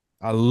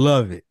 I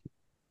love it.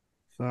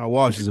 Sean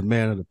Walsh is a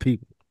man of the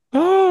people.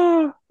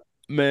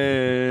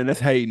 Man, that's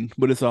hating,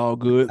 but it's all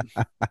good.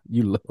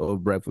 You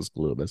love Breakfast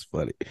Club. That's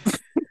funny.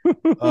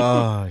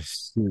 Oh,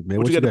 shit, man.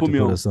 What you got to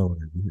put us on?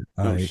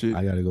 All right, shit.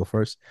 I got to go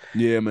first.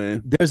 Yeah,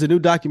 man. There's a new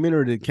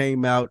documentary that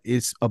came out.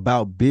 It's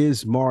about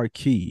Biz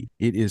Markie.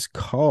 It's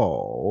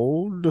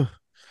on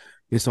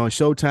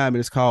Showtime, and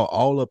it's called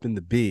All Up in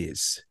the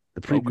Biz.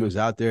 The preview is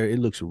out there. It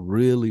looks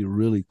really,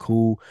 really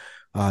cool.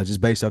 Just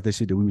based off that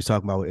shit that we was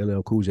talking about with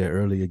LL Cool J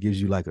earlier. It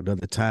gives you like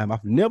another time.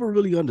 I've never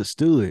really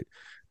understood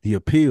the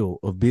appeal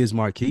of Biz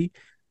Markie.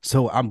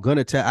 So I'm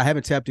gonna I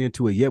haven't tapped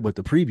into it yet, but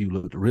the preview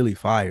looked really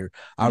fire.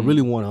 I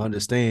really want to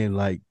understand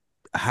like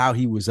how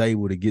he was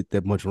able to get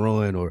that much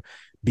run or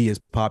be as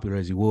popular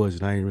as he was.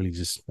 And I ain't really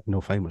just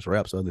famous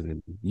raps other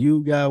than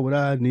 "You Got What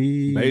I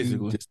Need."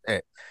 Basically, just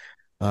that.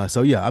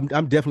 So yeah, I'm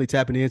definitely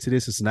tapping into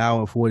this. It's an hour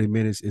and 40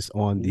 minutes. It's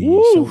on the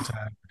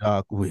Showtime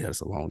doc. Oh yeah,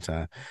 that's a long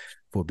time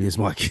for Biz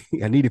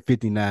Markie. I needed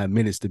 59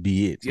 minutes to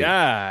be it. So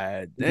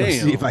God damn.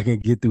 Let's see if I can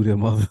get through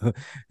them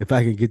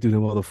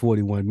other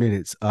 41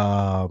 minutes.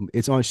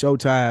 It's on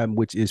Showtime,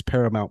 which is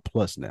Paramount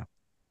Plus now.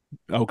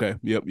 Okay.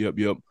 Yep.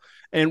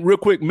 And real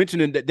quick,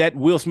 mentioning that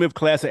Will Smith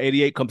Class of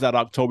 '88 comes out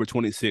October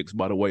 26th,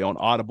 by the way, on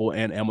Audible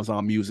and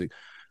Amazon Music.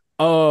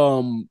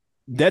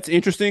 That's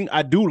interesting.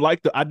 I do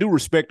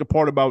respect the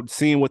part about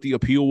seeing what the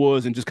appeal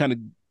was and just kind of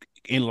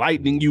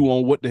enlightening you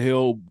on what the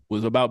hell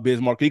was about Biz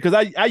Markie, because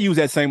I use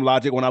that same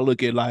logic when I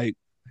look at, like,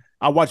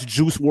 I watched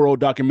Juice WRLD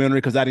documentary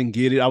because I didn't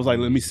get it. I was like,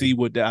 let me see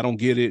I don't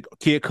get it.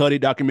 Kid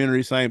Cudi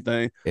documentary, same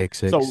thing.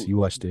 XX, so, you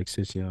watched the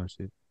XX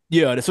shit.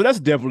 Yeah, so that's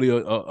definitely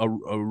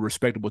a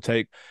respectable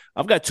take.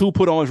 I've got two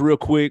put-ons real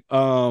quick.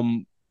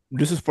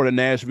 This is for the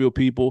Nashville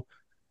people.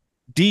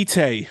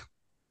 D-Tay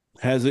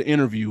has an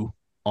interview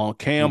on You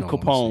Cam don't want to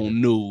see that. Capone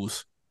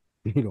News.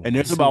 You don't And want to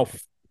there's see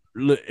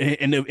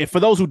about, and for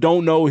those who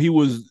don't know, he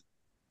was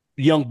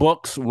Young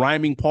Buck's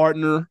rhyming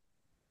partner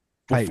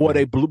Hype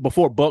man.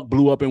 before Buck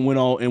blew up and went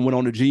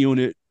on the G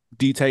Unit.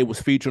 D-Tay was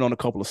featured on a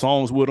couple of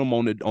songs with him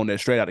on that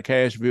Straight Outta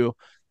Cashville.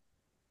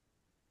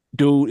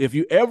 Dude, if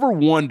you ever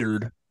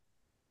wondered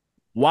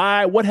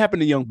what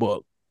happened to Young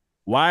Buck?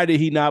 Why did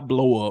he not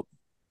blow up?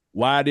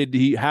 How did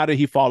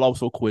he fall off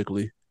so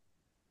quickly?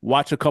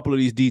 Watch a couple of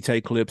these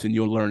D-Tay clips and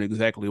you'll learn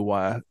exactly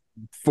why.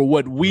 For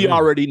what we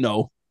already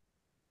know,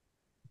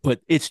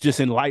 but it's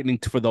just enlightening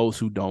for those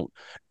who don't.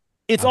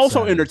 It's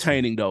also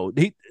entertaining though.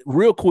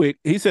 Real quick,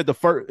 he said the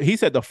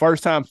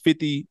first time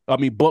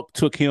Buck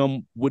took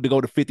him to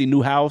go to 50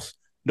 New House,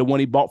 the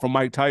one he bought from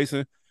Mike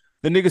Tyson.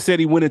 The nigga said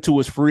he went into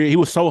his fridge. He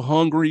was so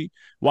hungry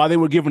while they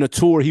were giving a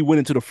tour. He went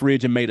into the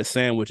fridge and made a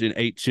sandwich and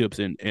ate chips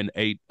and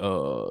ate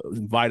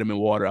vitamin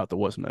water out the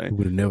what's name. He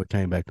would have never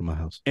came back to my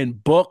house.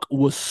 And Buck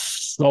was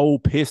so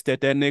pissed at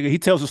that nigga. He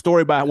tells a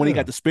story about when he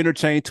got the spinner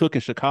chain took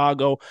in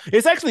Chicago.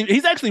 He's actually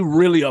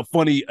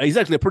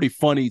a pretty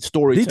funny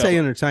storyteller. D-Tay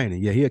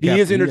entertaining. Yeah, he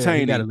is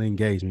entertaining. He got to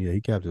engage me. Yeah,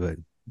 he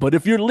captivated. But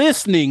if you're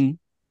listening,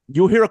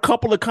 you'll hear a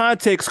couple of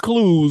context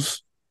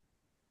clues.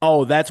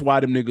 Oh, that's why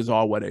them niggas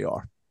are where they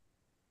are.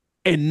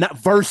 And not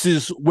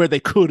versus where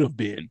they could have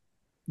been.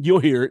 You'll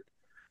hear it.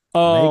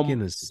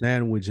 Making a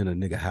sandwich in a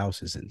nigga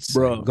house is insane.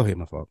 Bro, go ahead,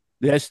 my fault.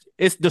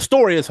 The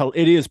story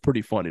is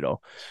pretty funny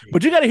though.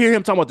 But you got to hear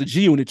him talking about the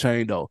G Unit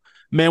chain though.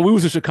 Man, we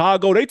was in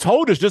Chicago. They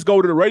told us just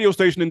go to the radio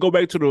station and go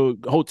back to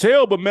the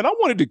hotel. But man, I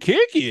wanted to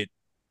kick it.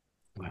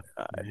 All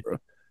right, bro.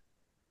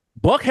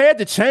 Buck had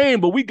the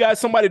chain, but we got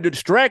somebody to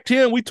distract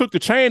him. We took the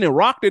chain and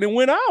rocked it and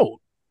went out.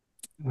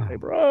 Hey,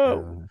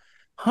 bro.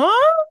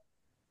 Huh?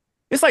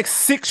 It's like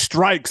 6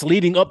 strikes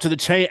leading up to the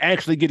chain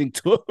actually getting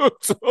took.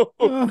 So,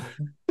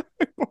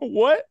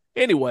 what?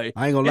 Anyway.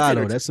 I ain't gonna lie,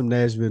 though. That's some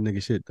Nashville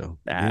nigga shit, though.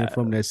 Being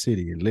from that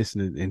city and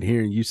listening and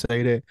hearing you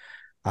say that,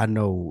 I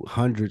know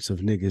hundreds of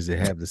niggas that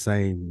have the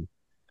same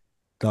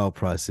thought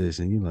process.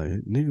 And you're like,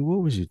 nigga, what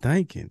was you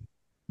thinking?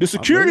 The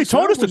security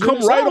told us to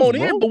come right on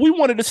in, but we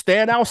wanted to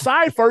stand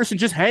outside first and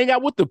just hang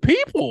out with the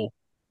people.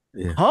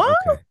 Yeah. Huh?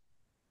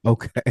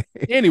 Okay.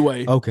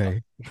 Anyway.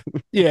 Okay.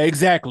 Yeah,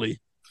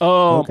 exactly.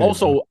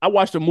 Also, I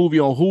watched a movie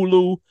on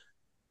Hulu.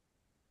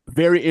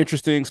 Very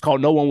interesting. It's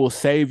called No One Will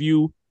Save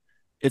You.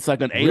 It's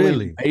like an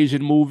alien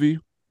Asian movie.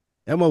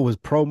 Emma was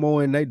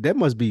promoting. That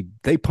must be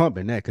they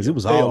pumping that because it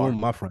was all on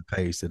my front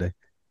page today.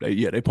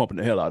 They pumping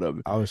the hell out of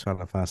it. I was trying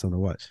to find something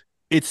to watch.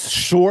 It's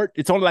short.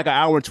 It's only like an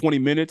hour and 20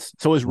 minutes,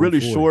 so it's really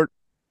short.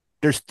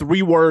 There's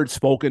 3 words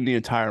spoken the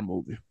entire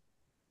movie.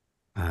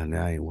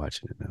 Now I ain't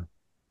watching it now.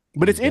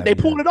 But they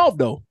pulled it off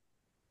though.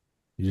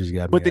 You just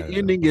got me. But the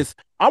ending is.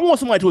 I want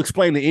somebody to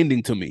explain the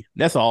ending to me.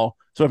 That's all.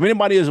 So if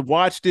anybody has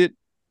watched it,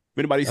 if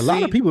anybody a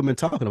lot of people have been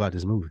talking about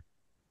this movie.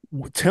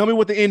 Tell me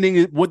what the ending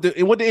is. What the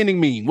ending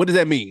mean? What does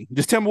that mean?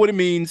 Just tell me what it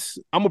means.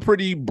 I'm a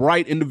pretty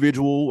bright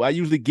individual. I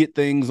usually get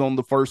things on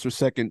the first or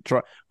second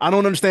try. I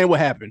don't understand what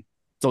happened.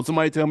 So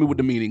somebody tell me what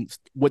the meaning.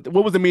 What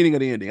was the meaning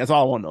of the ending? That's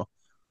all I want to know.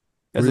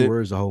 That's 3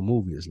 words. The whole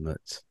movie is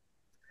nuts.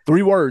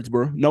 3 words,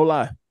 bro. No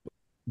lie.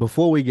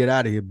 Before we get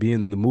out of here,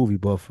 being the movie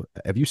buff,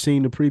 have you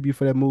seen the preview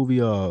for that movie?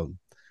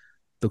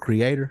 The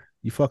Creator.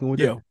 You fucking with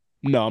that?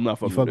 No, I'm not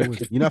fucking with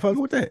that. You're not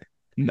fucking with that?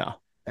 No.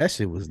 That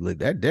shit was lit.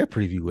 That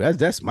preview.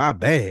 That's my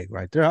bag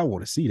right there. I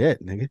want to see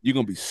that, nigga. You're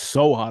gonna be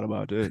so hot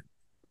about that.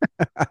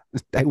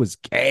 They was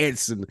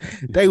gassing.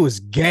 They was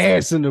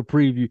gassing the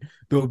preview.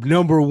 The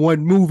 #1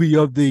 movie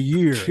of the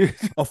year.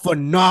 A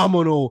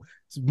phenomenal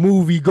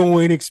movie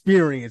going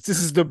experience. This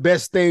is the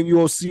best thing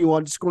you'll see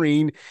on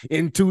screen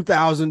in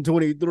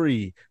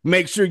 2023.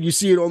 Make sure you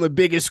see it on the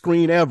biggest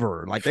screen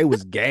ever. Like they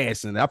was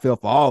gassing. I fell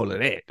for all of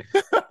that.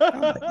 I'm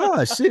like,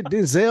 oh shit,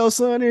 Denzel's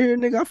son in here,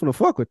 nigga. I'm finna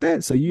fuck with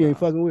that. So you ain't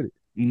fucking with it?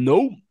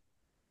 Nope.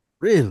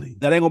 Really?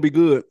 That ain't gonna be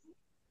good.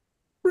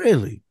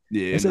 Really?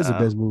 Yeah. That's the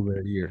best movie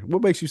of the year.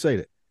 What makes you say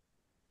that?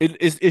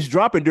 It's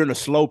dropping during a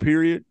slow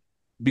period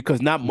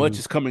because not much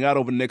is coming out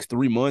over the next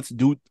 3 months.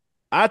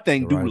 I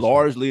think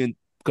largely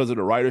because of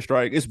the writer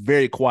strike. It's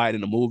very quiet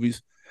in the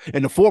movies.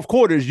 And the fourth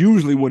quarter is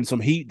usually when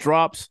some heat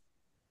drops.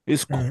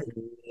 It's quiet,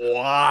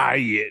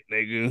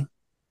 nigga.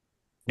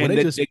 And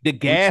the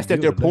gas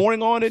that they're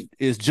pouring on it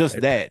is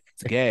just that.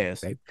 It's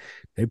gas.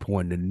 They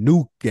pouring the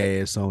nuke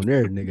gas on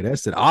there, nigga.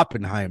 That's the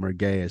Oppenheimer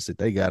gas that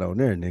they got on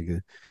there,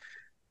 nigga.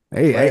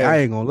 Hey, I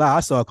ain't gonna lie. I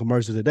saw a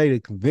commercial today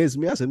that convinced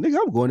me. I said, nigga,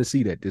 I'm going to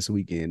see that this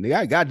weekend. Nigga,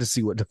 I got to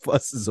see what the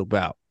fuss is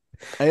about.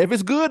 Hey, if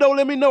it's good, though,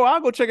 let me know.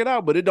 I'll go check it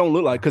out. But it don't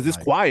look like, because it's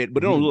quiet,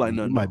 but it don't look like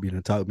nothing. You might be able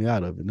to talk me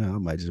out of it now. I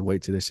might just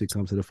wait till that shit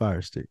comes to the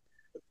Fire Stick.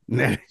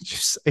 Now that you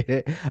say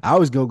that, I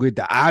was gonna get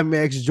the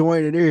IMAX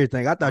joint and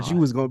everything. I thought you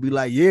was gonna be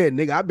like, yeah,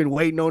 nigga, I've been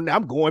waiting on that.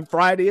 I'm going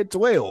Friday at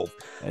 12.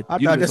 I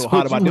thought that's so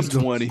hot about them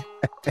 20.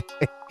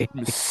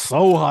 I'm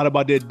so hot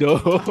about that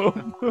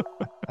dub.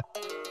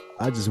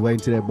 I just wait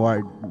until that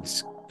Martin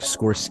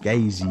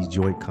Scorsese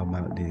joint come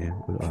out then.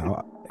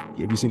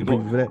 Have you seen the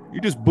preview for that?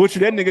 You just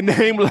butchered that nigga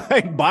name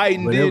like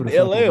Biden Whatever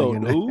did LL,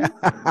 dude.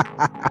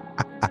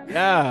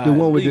 Yeah, the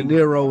one with De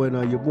Niro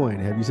and your boy.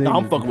 Have you seen? No,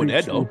 I'm fucking with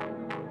that though.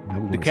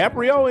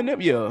 DiCaprio and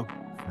them, yeah.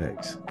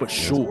 Thanks. For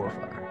sure.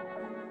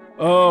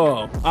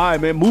 All right,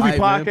 man. Movie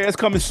podcast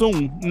coming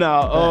soon.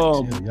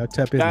 Now, y'all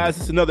tap in, guys,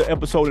 it's another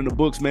episode in the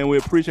books, man. We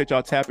appreciate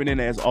y'all tapping in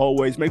as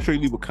always. Make sure you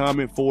leave a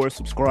comment for us,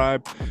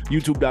 subscribe,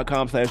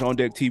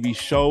 youtube.com/OnDeckTV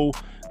show.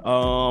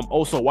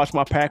 Also, watch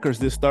my Packers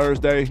this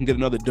Thursday and get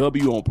another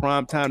W on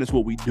primetime. That's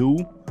what we do.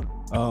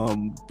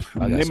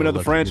 Name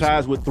another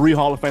franchise with 3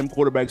 Hall of Fame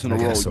quarterbacks in a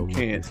row. You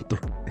can't.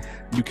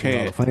 You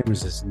can't. Hall of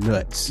Famers is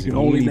nuts. You can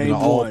only name an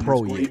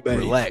All-Pro yet.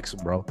 Relax,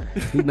 bro.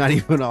 He's not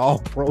even an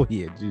All-Pro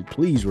yet. Dude,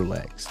 please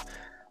relax.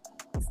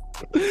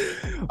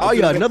 Oh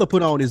yeah, another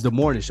put on is the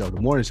morning show. The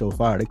morning show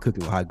fire. They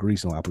cooking with hot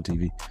grease on Apple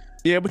TV.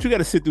 Yeah, but you got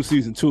to sit through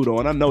season 2 though,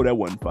 and I know that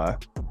wasn't fire.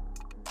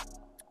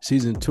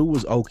 Season 2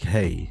 was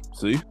okay.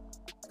 See,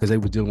 because they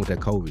was dealing with that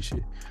COVID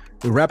shit.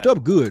 It wrapped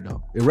up good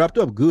though. It wrapped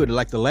up good.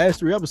 Like the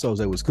last 3 episodes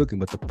they was cooking,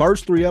 but the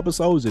first 3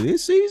 episodes of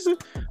this season,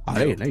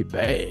 they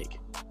bag.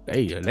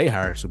 They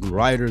hired some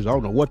writers. I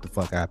don't know what the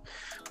fuck happened,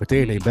 but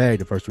they in they bag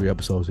the first 3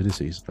 episodes of this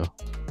season though.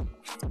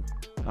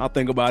 I'll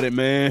think about it,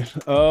 man.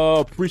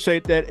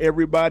 Appreciate that,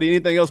 everybody.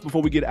 Anything else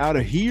before we get out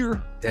of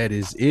here? That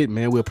is it,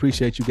 man. We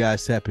appreciate you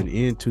guys tapping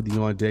into the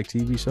On Deck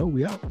TV show.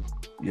 We out.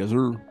 Yes,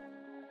 sir.